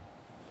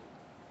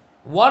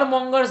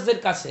 ওয়ারমঙ্গার্সদের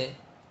কাছে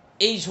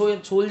এই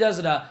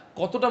সোলজার্সরা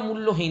কতটা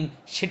মূল্যহীন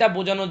সেটা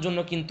বোঝানোর জন্য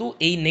কিন্তু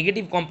এই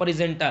নেগেটিভ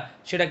কম্প্যারিজনটা,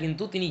 সেটা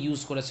কিন্তু তিনি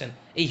ইউজ করেছেন,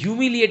 এই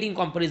হিউমিলিয়েটিং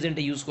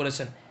কম্প্যারিজনটা ইউজ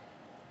করেছেন।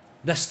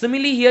 The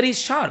simile here is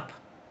sharp,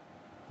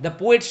 the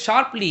poet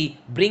sharply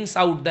brings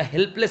out the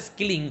helpless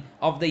killing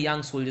of the young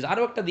soldiers.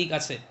 আরও একটা দিক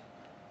আছে,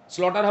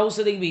 স্লটার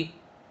হাউসে দেখবি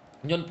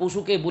যখন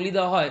পশুকে বলি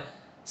দেওয়া হয়,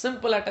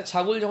 সিম্পল একটা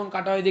ছাগল যখন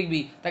কাটা হয় দেখবি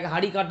তাকে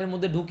হাঁড়ি কাঠের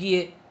মধ্যে ঢুকিয়ে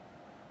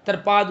তার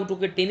পা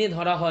দুটোকে টেনে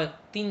ধরা হয়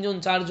 3জন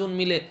 4জন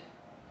মিলে,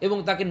 এবং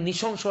তাকে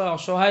নৃশংস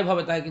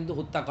অসহায়ভাবে তাকে কিন্তু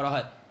হত্যা করা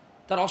হয়।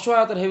 তার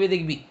অসহায়তার ভেবে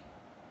দেখবি,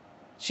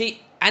 সেই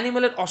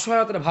অ্যানিম্যালের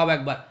অসহায়তার ভাব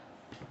একবার,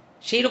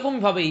 সেই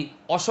রকমভাবেই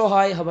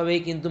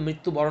অসহায়ভাবেই কিন্তু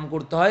মৃত্যুবরণ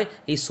করতে হয়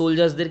এই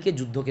সোলজার্সদেরকে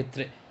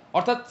যুদ্ধক্ষেত্রে।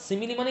 অর্থাৎ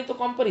সিমিলি মানেই তো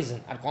কম্প্যারিজন,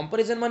 আর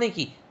কম্প্যারিজন মানে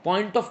কি,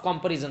 পয়েন্ট অফ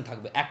কম্প্যারিজন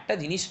থাকবে। একটা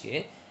জিনিসকে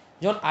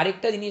যখন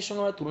আরেকটা জিনিসের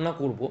সঙ্গে আমরা তুলনা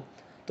করব,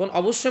 তো তখন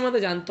অবশ্যই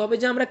আমাদের জানতে হবে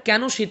যে আমরা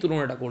কেন সেই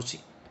তুলনাটা করছি,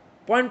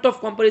 পয়েন্ট অফ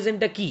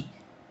কম্প্যারিজনটা কী,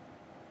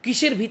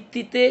 কিসের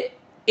ভিত্তিতে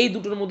এই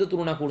দুটোর মধ্যে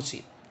তুলনা করছি।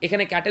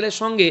 এখানে ক্যাটেলের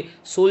সঙ্গে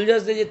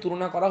সোলজার্সদের যে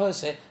তুলনা করা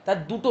হয়েছে তার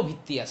দুটো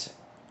ভিত্তি আছে।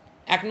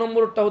 এক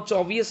নম্বরটা হচ্ছে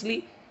অবভিয়াসলি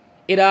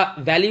এরা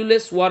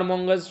ভ্যালিউলেস ওয়ার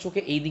মঙ্গার্স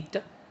চোখে এই দিকটা,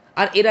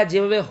 আর এরা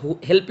যেভাবে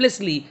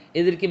হেল্পলেসলি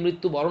এদেরকে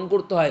মৃত্যু বরণ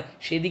করতে হয়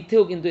সেই দিক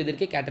থেকেও কিন্তু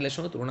এদেরকে ক্যাটেলের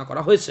সঙ্গে তুলনা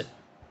করা হয়েছে।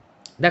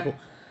 দেখো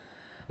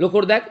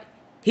লোকর দেখ,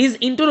 his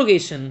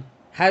interrogation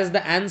has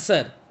the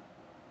answer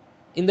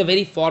in the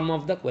very form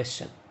of the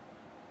question.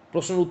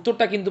 প্রশ্নের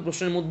উত্তরটা কিন্তু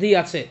প্রশ্নের মধ্যেই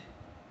আছে।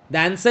 The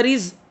answer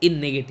is in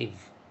negative,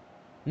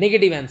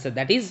 negative answer,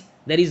 that is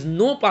there is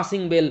no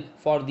passing bell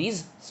for these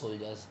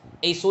soldiers.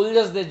 এই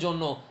সোলজার্সদের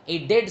জন্য, এই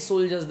ডেড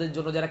সোলজার্সদের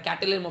জন্য যারা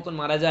ক্যাটেলের মতন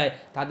মারা যায়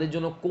তাদের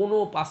জন্য কোনো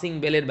পাসিং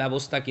বেলের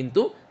ব্যবস্থা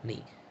কিন্তু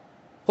নেই।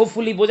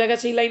 হোপফুলি বোঝা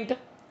গেছে এই লাইনটা,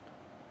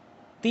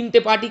 তিনটে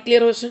পার্টি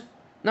ক্লিয়ার হয়েছে।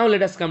 নাও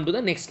let us come to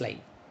the next line.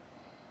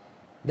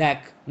 দেখ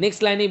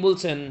নেক্সট লাইনেই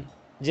বলছেন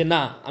যে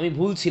না আমি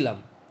ভুল ছিলাম,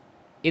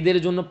 এদের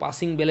জন্য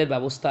পাসিং বেলের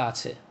ব্যবস্থা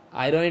আছে।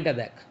 আয়রনিটা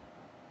দেখ,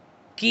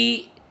 কি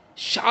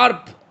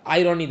শার্প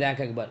আয়রনি দেখ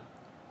একবার।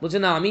 বলছে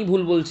না আমি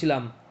ভুল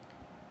বলছিলাম,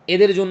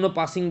 এদের জন্য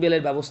পাসিং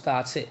বেলের ব্যবস্থা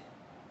আছে।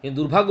 কিন্তু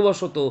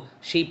দুর্ভাগ্যবশত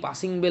সেই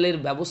পাসিং বেলের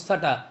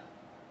ব্যবস্থাটা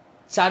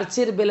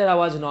চার্চের বেলের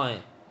আওয়াজ নয়,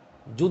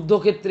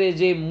 যুদ্ধক্ষেত্রে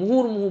যে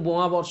মুহুর্মুহু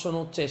বোমা বর্ষণ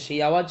হচ্ছে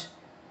সেই আওয়াজ,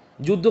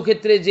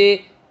 যুদ্ধক্ষেত্রে যে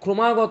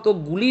ক্রমাগত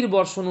গুলির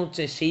বর্ষণ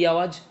হচ্ছে সেই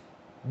আওয়াজ,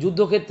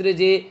 যুদ্ধক্ষেত্রে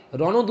যে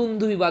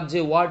রণদুন্দুভি বাজছে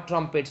ওয়ার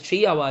ট্রাম্পেট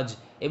সেই আওয়াজ,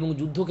 এবং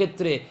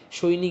যুদ্ধক্ষেত্রে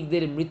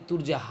সৈনিকদের মৃত্যুর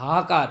যে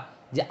হাহাকার,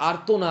 যে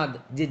আর্তনাদ,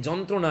 যে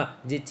যন্ত্রণা,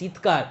 যে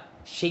চিৎকার,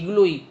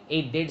 সেগুলোই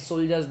এই ডেড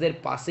সোলজার্সদের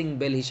পাসিং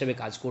বেল হিসেবে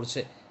কাজ করছে।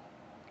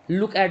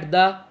 লুক অ্যাট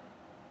দ্য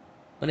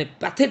মানে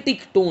pathetic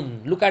tone,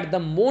 look at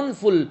the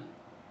মোনফুল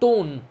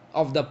tone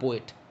of the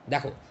poet.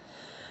 দেখো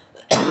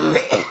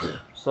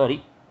সরি,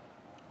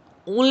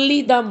 only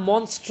the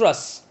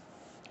monstrous,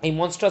 এই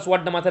মনস্ট্রাস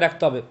ওয়ার্ডটা মাথায়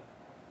রাখতে হবে,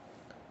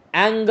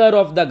 অ্যাঙ্গার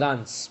অফ দ্য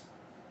গানস।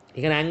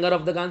 এখানে অ্যাঙ্গার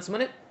অফ দ্য গানস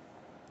মানে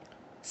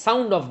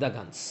সাউন্ড অফ দ্য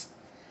গানস।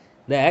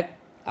 দেখ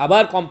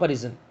আবার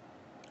কম্প্যারিজন,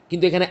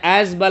 কিন্তু এখানে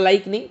অ্যাজ বা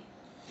লাইক নেই,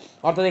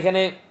 অর্থাৎ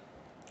এখানে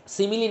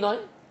সিমিলি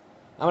নয়।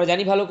 আমরা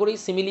জানি ভালো করেই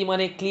সিমিলি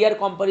মানে ক্লিয়ার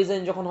কম্প্যারিজন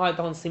যখন হয়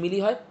তখন সিমিলি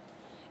হয়,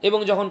 এবং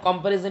যখন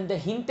কম্প্যারিজনটা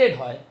হিন্টেড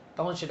হয়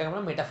তখন সেটাকে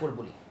আমরা মেটাফোর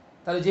বলি।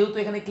 তাহলে যেহেতু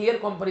এখানে ক্লিয়ার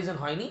কম্প্যারিজন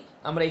হয়নি,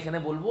 আমরা এখানে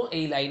বলবো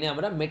এই লাইনে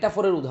আমরা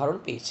মেটাফোরের উদাহরণ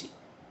পেয়েছি।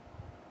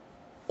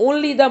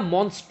 অনলি দ্য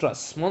মনস্ট্রাস,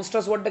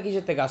 মনস্ট্রাস ওয়ার্ডটা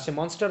কিসের থেকে আসছে?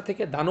 মনস্টার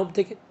থেকে, দানব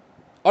থেকে।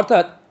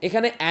 অর্থাৎ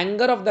এখানে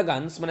অ্যাঙ্গার অফ দ্য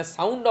গানস মানে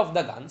sound of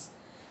the guns,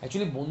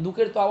 actually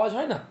বন্দুকের তো আওয়াজ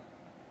হয় না,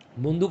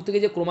 বন্দুক থেকে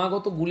যে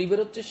ক্রমাগত গুলি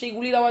বেরোচ্ছে সেই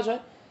গুলির আওয়াজ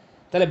হয়।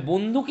 তাহলে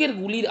বন্দুকের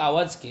গুলির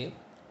আওয়াজকে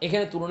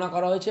এখানে তুলনা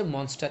করা হয়েছে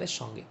মনস্টারের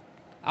সঙ্গে।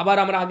 আবার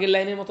আমরা আগের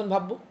লাইনের মতন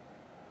ভাববো,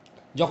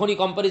 যখনই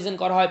কম্প্যারিজন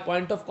করা হয়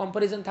পয়েন্ট অফ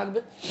কম্প্যারিজন থাকবে।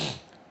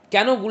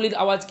 কেন গুলির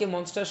আওয়াজকে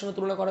মনস্টারের সঙ্গে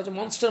তুলনা করা হয়েছে?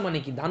 মনস্টার মানে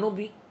কি?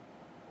 দানবী।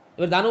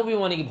 এবার দানবী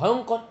মানে কি?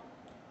 ভয়ঙ্কর,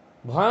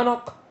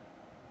 ভয়ানক,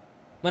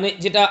 মানে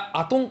যেটা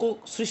আতঙ্ক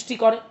সৃষ্টি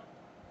করে।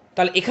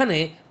 তাহলে এখানে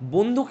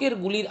বন্দুকের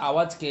গুলির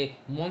আওয়াজকে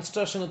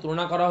মনস্টারের সঙ্গে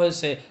তুলনা করা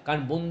হয়েছে,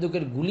 কারণ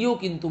বন্দুকের গুলিও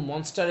কিন্তু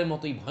মনস্টারের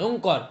মতোই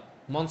ভয়ঙ্কর,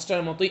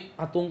 মনস্টারের মতোই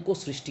আতঙ্ক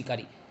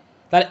সৃষ্টিকারী।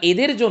 তার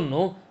এদের জন্য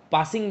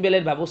পাসিং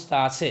বেলের ব্যবস্থা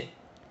আছে।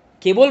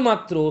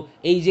 কেবলমাত্র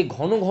এই যে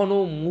ঘন ঘন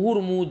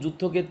মুহুর্মুহু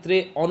যুদ্ধক্ষেত্রে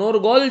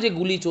অনর্গল যে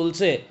গুলি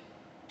চলছে,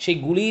 সেই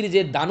গুলির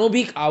যে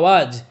দানবিক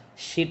আওয়াজ,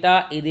 সেটা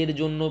এদের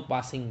জন্য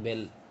পাসিং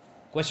বেল।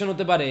 কোয়েশ্চেন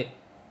হতে পারে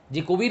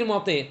যে কবির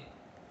মতে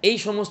এই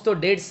সমস্ত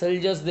ডেড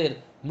সোলজার্সদের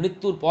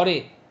মৃত্যুর পরে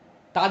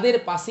তাদের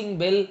পাসিং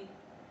বেল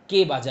কে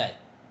বাজায়?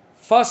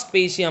 ফার্স্ট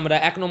পেয়েছি আমরা,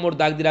 এক নম্বর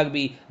দাগ দিয়ে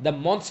রাখবি, the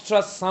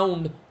মনস্ট্রাস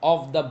sound of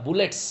the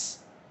bullets,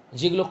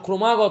 যেগুলো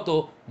ক্রমাগত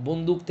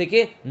বন্দুক থেকে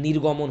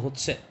নির্গমন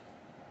হচ্ছে।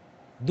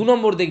 দু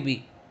নম্বর দেখবি,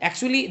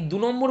 অ্যাকচুয়ালি দু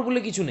নম্বর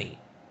বলে কিছু নেই,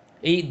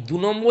 এই দু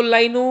নম্বর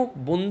লাইনও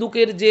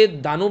বন্দুকের যে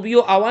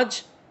দানবীয় আওয়াজ,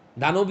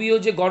 দানবীয়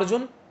যে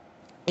গর্জন,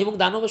 এবং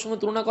দানবের সঙ্গে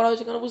তুলনা করা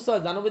হয়েছে কেন বুঝতে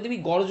হয়, দানবে দেখবি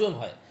গর্জন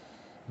হয়,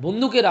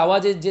 বন্দুকের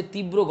আওয়াজের যে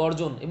তীব্র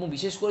গর্জন, এবং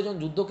বিশেষ করে যখন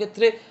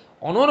যুদ্ধক্ষেত্রে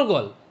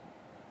অনর্গল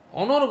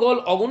অনর্গল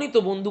অগণিত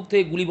বন্দুক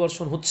থেকে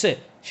গুলিবর্ষণ হচ্ছে,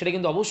 সেটা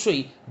কিন্তু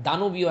অবশ্যই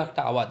দানবীয়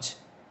একটা আওয়াজ।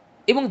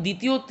 এবং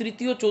দ্বিতীয়,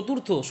 তৃতীয়,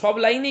 চতুর্থ সব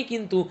লাইনেই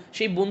কিন্তু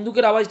সেই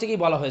বন্দুকের আওয়াজটাকেই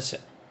বলা হয়েছে।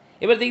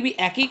 এবার দেখবি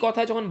একই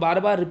কথা যখন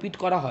বারবার রিপিট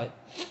করা হয়,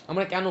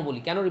 আমরা কেন বলি,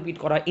 কেন রিপিট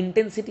করা হয়?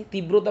 ইন্টেন্সিটি,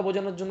 তীব্রতা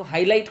বোঝানোর জন্য,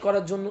 হাইলাইট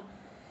করার জন্য।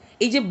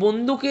 এই যে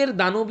বন্দুকের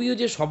দানবীয়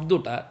যে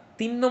শব্দটা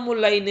 3 নম্বর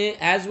লাইনে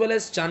অ্যাজ ওয়েল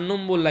অ্যাজ 4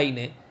 নম্বর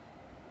লাইনে,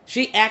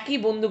 সেই একই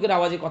বন্দুকের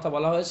আওয়াজে কথা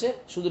বলা হয়েছে,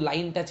 শুধু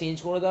লাইনটা চেঞ্জ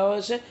করে দেওয়া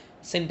হয়েছে,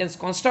 সেন্টেন্স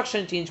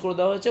কনস্ট্রাকশন চেঞ্জ করে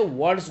দেওয়া হয়েছে,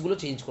 ওয়ার্ডসগুলো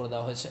চেঞ্জ করে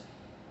দেওয়া হয়েছে।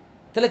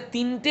 তাহলে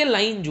 3টে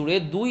লাইন জুড়ে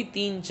 2,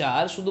 3,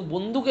 4 শুধু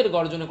বন্দুকের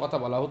গর্জনে কথা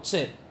বলা হচ্ছে,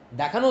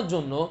 দেখানোর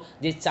জন্য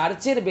যে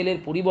চার্চের বেলের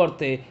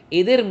পরিবর্তে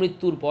এদের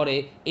মৃত্যুর পরে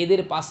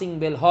এদের পাসিং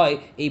বেল হয়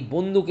এই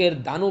বন্দুকের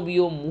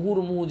দানবীয়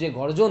মুহুর্মুহু যে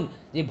গর্জন,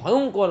 যে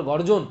ভয়ঙ্কর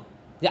গর্জন,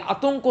 যে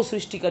আতঙ্ক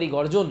সৃষ্টিকারী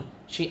গর্জন,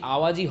 সেই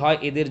আওয়াজই হয়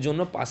এদের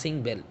জন্য পাসিং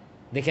বেল।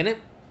 দেখে নে,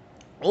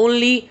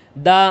 অনলি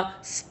দ্য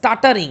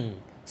স্টাটারিং,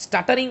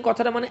 স্টাটারিং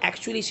কথাটা মানে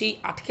অ্যাকচুয়ালি সেই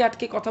আটকে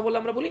আটকে কথা বলে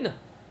আমরা বলি না,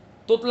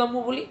 তোতলাম্য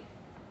বলি,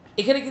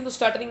 এখানে কিন্তু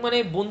স্টার্টারিং মানে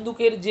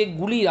বন্দুকের যে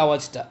গুলির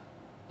আওয়াজটা,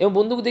 এবং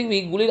বন্দুক দেখবি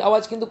গুলির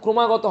আওয়াজ কিন্তু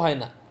ক্রমাগত হয়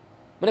না,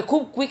 মানে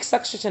খুব কুইক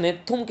সাকসেশনে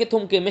থমকে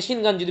থমকে, মেশিন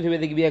গান যদি ভেবে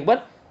দেখবি একবার,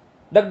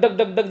 ডাক ডাক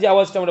ডাক ডাক যে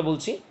আওয়াজটা আমরা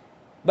বলছি,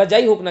 বা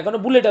যাই হোক না কেন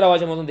বুলেটের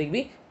আওয়াজের মতন দেখবি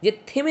যে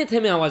থেমে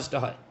থেমে আওয়াজটা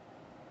হয়।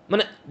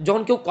 মানে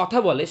যখন কেউ কথা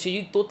বলে সে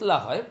যদি তোতলা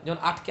হয়, যখন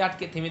আটকে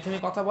আটকে থেমে থেমে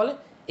কথা বলে,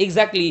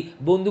 এক্স্যাক্টলি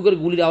বন্দুকের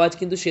গুলির আওয়াজ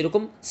কিন্তু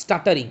সেরকম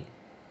স্টাটারিং।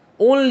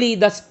 only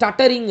the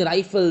stuttering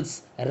rifles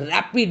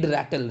rapid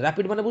rattle,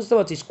 rapid মানে বুঝতে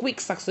পারছিস কুইক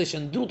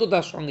সাকসেশন,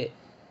 দ্রুততার সঙ্গে,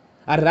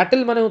 আর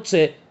rattle মানে হচ্ছে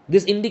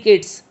this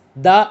indicates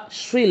the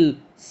shrill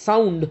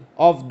sound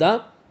of the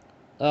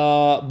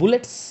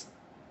bullets,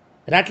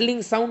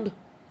 rattling sound।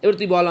 এবার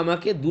তুই বল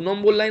আমাকে 2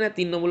 নম্বর লাইন আর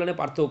 3 নম্বর লাইনে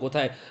পার্থক্য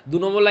কোথায়? 2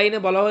 নম্বর লাইনে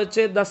বলা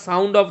হচ্ছে the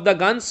sound of the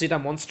guns, সেটা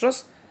মনস্ট্রাস,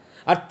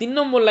 আর 3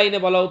 নম্বর লাইনে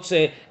বলা হচ্ছে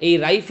এই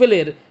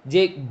রাইফেলের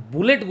যে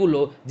বুলেটগুলো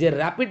যে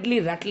র্যাপিডলি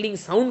র্যাটলিং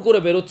সাউন্ড করে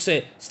বেরোচ্ছে,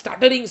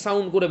 স্টাটারিং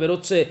সাউন্ড করে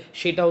বেরোচ্ছে,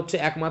 সেটা হচ্ছে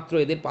একমাত্র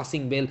এদের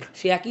পাসিং বেল।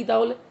 সে একই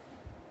তাহলে।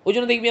 ওই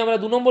জন্য দেখবি আমরা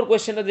 2 নম্বর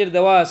কোয়েশ্চেনটা যে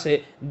দেওয়া আছে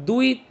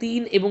 2,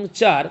 3 এবং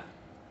 4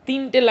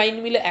 তিনটে লাইন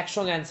মিলে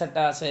একসঙ্গে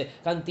অ্যান্সারটা আছে,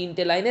 কারণ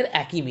তিনটে লাইনের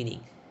একই মিনিং।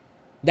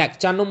 দেখ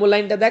 4 নম্বর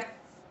লাইনটা দেখ,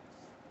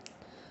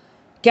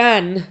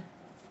 ক্যান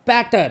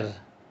প্যাটার,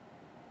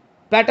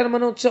 প্যাটার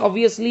মানে হচ্ছে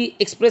অবভিয়াসলি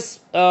এক্সপ্রেস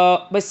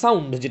বাই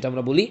সাউন্ড, যেটা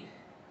আমরা বলি,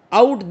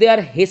 আউট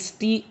দেয়ার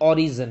হেস্টি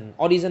অরিজন,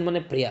 অরিজন মানে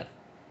প্রেয়ার,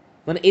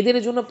 মানে এদের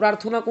জন্য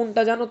প্রার্থনা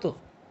কোনটা জানো তো?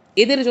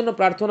 এদের জন্য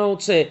প্রার্থনা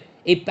হচ্ছে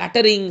এই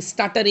প্যাটারিং,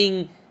 স্টাটারিং,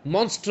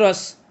 মনস্ট্রাস,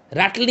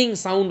 rattling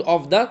sound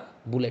of the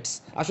bullets.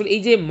 আসলে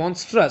এই যে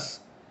মনস্ট্রাস,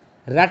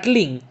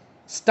 র্যাটলিং,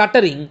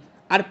 স্টাটারিং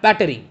আর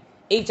প্যাটারিং,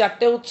 এই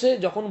চারটে হচ্ছে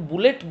যখন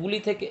বুলেট গুলি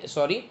থেকে,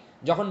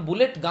 যখন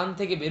বুলেট গান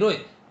থেকে বেরোয়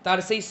তার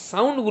সেই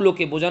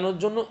সাউন্ডগুলোকে বোঝানোর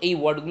জন্য এই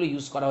ওয়ার্ডগুলো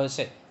ইউজ করা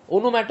হয়েছে।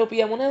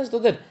 ওনোম্যাটোপিয়া মনে আছে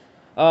তোদের?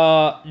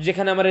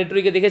 যেখানে আমরা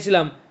রেটরিকে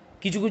দেখেছিলাম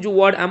কিছু কিছু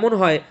ওয়ার্ড এমন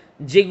হয়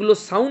যেগুলো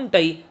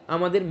সাউন্ডটাই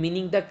আমাদের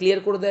মিনিংটা ক্লিয়ার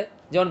করে দেয়।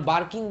 যেমন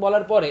বার্কিং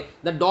বলার পরে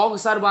দ্য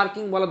ডগস আর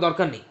বার্কিং বলার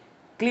দরকার নেই,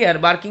 ক্লিয়ার,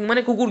 বার্কিং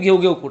মানে কুকুর ঘেউ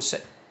ঘেউ করছে।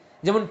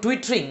 যেমন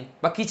টুইটরিং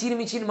বা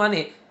কিচিরমিচির মানে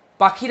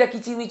পাখিরা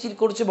কিচিরমিচির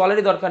করছে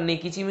বলারই দরকার নেই,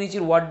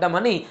 কিচিরমিচির ওয়ার্ডটা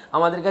মানেই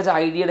আমাদের কাছে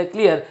আইডিয়াটা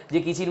ক্লিয়ার যে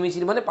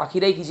কিচিরমিচির মানে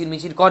পাখিরাই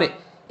কিচিরমিচির করে।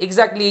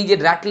 এক্স্যাক্টলি এই যে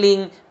র্যাটলিং,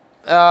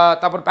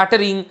 তারপর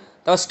প্যাটারিং,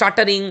 তারপর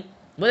স্টাটারিং,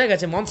 বোঝা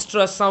গেছে,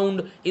 মনস্ট্রাস সাউন্ড,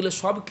 এগুলো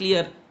সব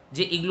ক্লিয়ার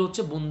যে এগুলো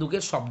হচ্ছে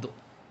বন্দুকের শব্দ।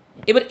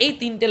 এবার এই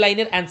তিনটে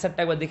লাইনের অ্যান্সারটা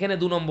একবার দেখে নে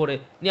 2 নম্বরে,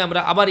 নিয়ে আমরা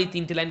আবার এই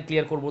তিনটে লাইন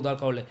ক্লিয়ার করবো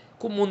দরকার হলে।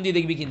 খুব মন দিয়ে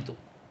দেখবি কিন্তু,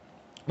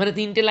 মানে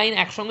তিনটে লাইন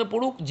একসঙ্গে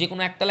পড়ুক, যে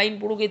কোনো একটা লাইন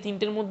পড়ুক, এই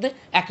তিনটের মধ্যে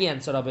একই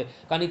অ্যান্সার হবে,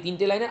 কারণ এই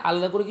তিনটে লাইনে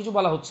আলাদা করে কিছু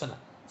বলা হচ্ছে না।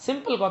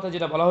 সিম্পল কথা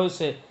যেটা বলা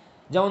হয়েছে,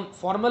 যেমন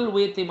ফর্মাল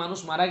ওয়েতে মানুষ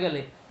মারা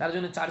গেলে তার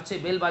জন্য চার্চে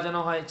বেল বাজানো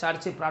হয়,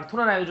 চার্চে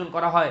প্রার্থনার আয়োজন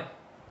করা হয়।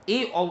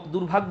 এই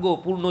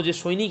দুর্ভাগ্যপূর্ণ যে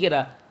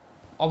সৈনিকেরা,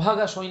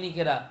 অভাগা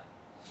সৈনিকেরা,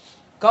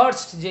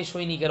 কার্সড যে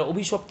সৈনিকেরা,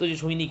 অভিশপ্ত যে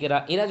সৈনিকেরা,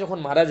 এরা যখন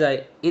মারা যায়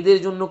এদের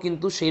জন্য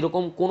কিন্তু সেই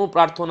রকম কোনো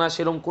প্রার্থনা,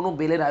 সেরকম কোনো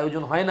বেলের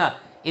আয়োজন হয় না।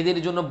 এদের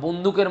জন্য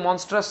বন্দুকের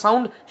মনস্ট্রাস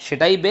সাউন্ড,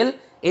 সেটাই বেল।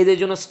 এদের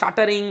জন্য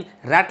স্টাটারিং,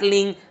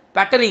 র্যাটলিং,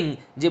 প্যাটারিং,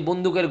 যে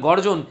বন্দুকের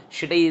গর্জন,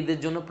 সেটাই এদের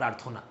জন্য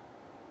প্রার্থনা।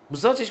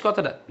 বুঝতে পারছিস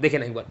কথাটা? দেখে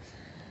না একবার।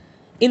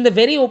 In the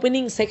very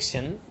opening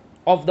section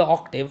of the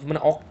octave, মানে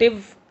অক্টেভ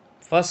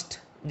ফার্স্ট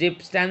যে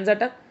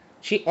স্ট্যান্ডাটা,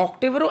 সেই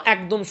অক্টেভেরও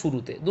একদম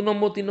শুরুতে 2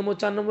 নম্বর, 3 নম্বর,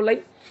 4 নম্বর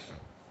line,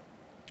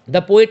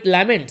 the poet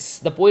ল্যামেন্টস,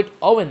 the poet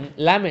when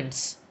ল্যামেন্টস,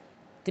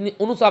 তিনি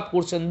অনুতাপ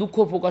করছেন, দুঃখ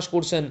প্রকাশ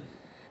করছেন,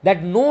 that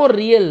no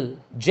real,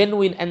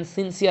 genuine and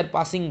sincere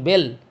passing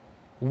bell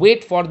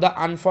wait for the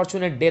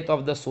unfortunate death of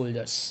the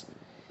soldiers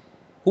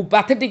who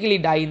প্যাথেটিক্যালি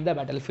die in the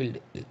battle field.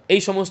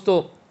 এই সমস্ত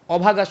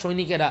অভাগা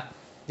সৈনিকেরা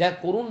যারা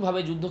করুণভাবে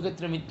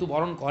যুদ্ধক্ষেত্রে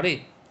মৃত্যুবরণ করে,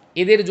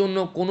 এদের জন্য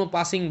কোনো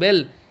পাসিং বেল,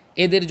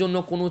 এদের জন্য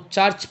কোনো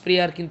চার্চ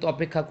প্রেয়ার কিন্তু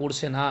অপেক্ষা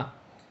করছে না।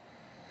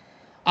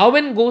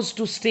 আওয়েন গোজ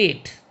টু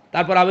স্টেট,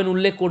 তারপর আওয়েন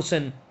উল্লেখ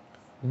করছেন,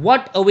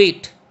 what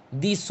await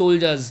this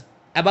soldiers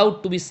about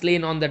two B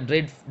স্লেন on the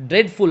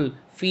dreadful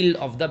field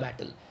of the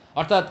battle.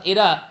 অর্থাৎ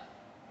এরা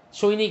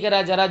সৈনিকেরা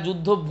যারা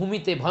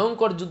যুদ্ধভূমিতে,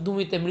 ভয়ঙ্কর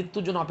যুদ্ধভূমিতে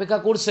মৃত্যুর জন্য অপেক্ষা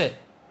করছে,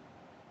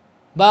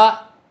 বা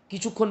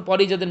কিছুক্ষণ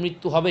পরেই যাদের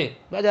মৃত্যু হবে,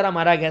 বা যারা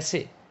মারা গেছে,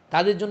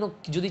 তাদের জন্য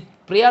যদি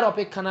প্রেয়ার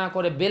অপেক্ষা না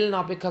করে, বেল না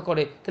অপেক্ষা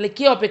করে, তাহলে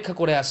কে অপেক্ষা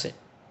করে আসে?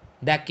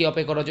 দেখ কে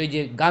অপেক্ষা করে, ওই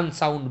যে গান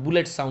sound,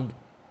 bullet sound.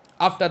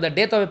 After the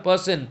death of a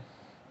person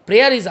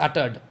prayer is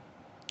আটার্ড,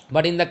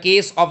 but in the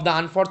case of the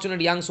unfortunate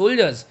young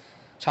soldiers,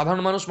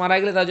 সাধারণ মানুষ মারা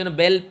গেলে তার জন্য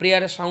বেল,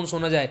 প্রেয়ারের সাউন্ড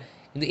শোনা যায়,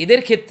 কিন্তু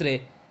এদের ক্ষেত্রে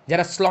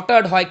যারা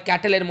স্লটার্ড হয়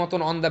ক্যাটেলের মতন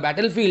on the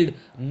battle field,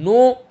 no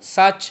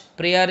such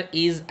prayer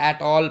is at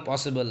all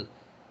possible,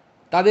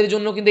 তাদের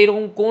জন্য কিন্তু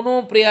এরকম কোনো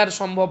প্রেয়ার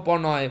সম্ভবপর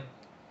নয়।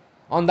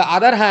 On the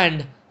other hand,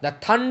 the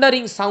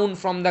thundering sound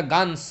from the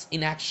guns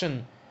in action,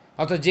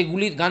 অর্থাৎ যে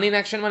গুলি, গান ইন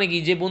অ্যাকশন মানে কি,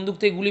 যে বন্দুক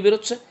থেকে গুলি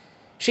বেরোচ্ছে,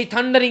 সেই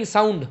thundering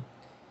sound,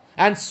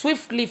 and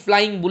swiftly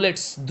flying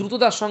bullets,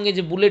 দ্রুততার সঙ্গে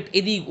যে বুলেট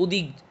এদিক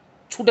ওদিক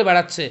ছুটে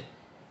বেড়াচ্ছে,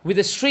 with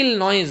a shrill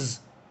noise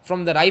from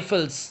the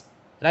rifles,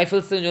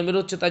 rifles থেকে জন্ম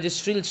বেরোচ্ছে তার যে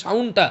শ্রিল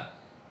সাউন্ডটা,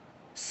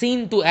 scene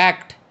to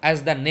act as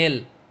the nail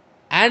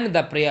and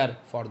the prayer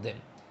for them.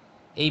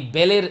 এই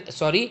বেলের,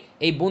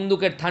 এই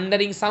বন্দুকের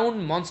thundering sound,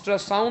 monster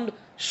sound,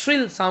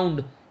 shrill sound,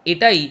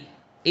 এটাই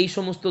এই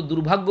সমস্ত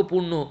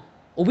দুর্ভাগ্যপূর্ণ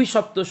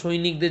অভিশপ্ত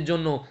সৈনিকদের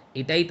জন্য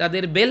এটাই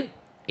তাদের বেল,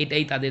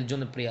 এটাই তাদের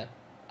জন্য prayer.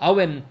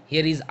 Owen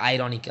here is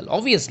ironical,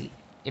 obviously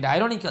এটা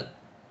আইরনিক্যাল।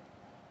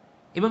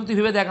 এবং তুই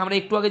ভেবে দেখ, আমরা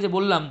একটু আগে যে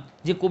বললাম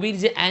যে কবির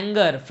যে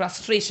অ্যাঙ্গার,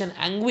 ফ্রাস্ট্রেশন,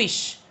 অ্যাঙ্গুইশ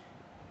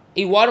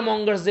এই ওয়ার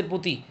মঙ্গার্সদের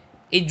প্রতি,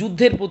 এই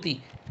যুদ্ধের প্রতি,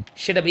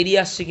 সেটা বেরিয়ে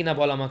আসছে কিনা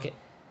বল আমাকে।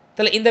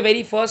 তাহলে in the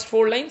very first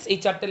 4 lines, এই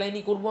 4টে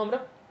লাইনই করবো আমরা।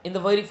 In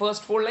the very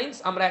first 4 lines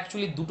আমরা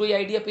অ্যাকচুয়ালি দুটোই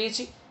আইডিয়া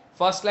পেয়েছি।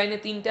 ফার্স্ট লাইনে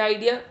 3টে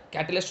আইডিয়া,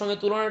 ক্যাটেলের সঙ্গে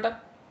তুলনাটা,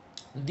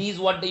 দিজ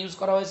ওয়ার্ডটা ইউজ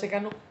করা হয়েছে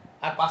কেন,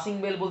 আর পাসিং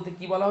বেল বলতে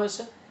কি বলা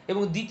হয়েছে।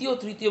 এবং দ্বিতীয়,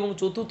 তৃতীয় এবং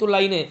চতুর্থ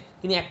লাইনে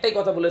তিনি একটাই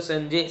কথা বলেছেন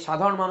যে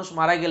সাধারণ মানুষ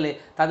মারা গেলে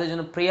তাদের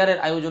জন্য প্রেয়ারের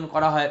আয়োজন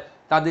করা হয়,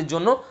 তাদের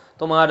জন্য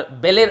তোমার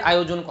বেলের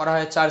আয়োজন করা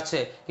হয়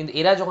চার্চে, কিন্তু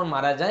এরা যখন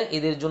মারা যায়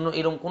এদের জন্য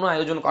এরকম কোনো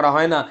আয়োজন করা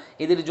হয় না।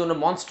 এদের জন্য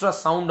মনস্ট্রাস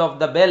sound of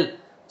the bell,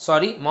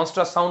 sorry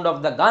মনস্ট্রাস sound of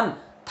the gun,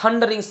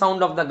 thundering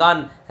sound of the gun,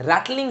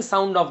 rattling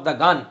sound of the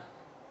gun,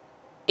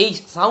 এই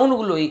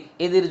সাউন্ডগুলোই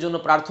এদের জন্য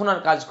প্রার্থনার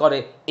কাজ করে,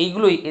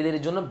 এইগুলোই এদের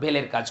জন্য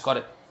বেলের কাজ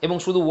করে। এবং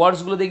শুধু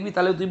ওয়ার্ডসগুলো দেখবি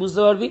তাহলে তুই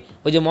বুঝতে পারবি,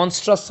 ওই যে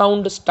মনস্ট্রাস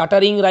সাউন্ড,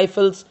 স্টাটারিং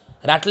রাইফেলস,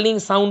 র্যাটলিং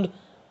সাউন্ড,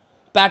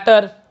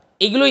 প্যাটার,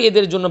 এগুলোই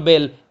এদের জন্য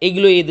বেল,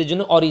 এগুলোই এদের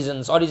জন্য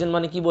অরিজিনস। অরিজিন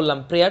মানে কি বললাম,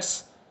 প্রেয়ার্স।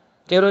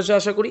 ক্লিয়ার হয়েছে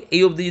আশা করি।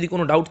 এই অবধি যদি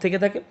কোনো ডাউট থেকে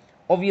থাকে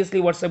অবভিয়াসলি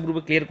হোয়াটসঅ্যাপ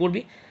গ্রুপে ক্লিয়ার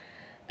করবি,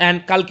 অ্যান্ড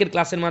কালকের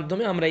ক্লাসের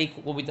মাধ্যমে আমরা এই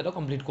কবিতাটা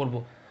কমপ্লিট করব।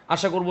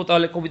 আশা করব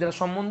তাহলে কবিতার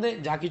সম্বন্ধে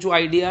যা কিছু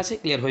আইডিয়া আছে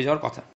ক্লিয়ার হয়ে যাওয়ার কথা।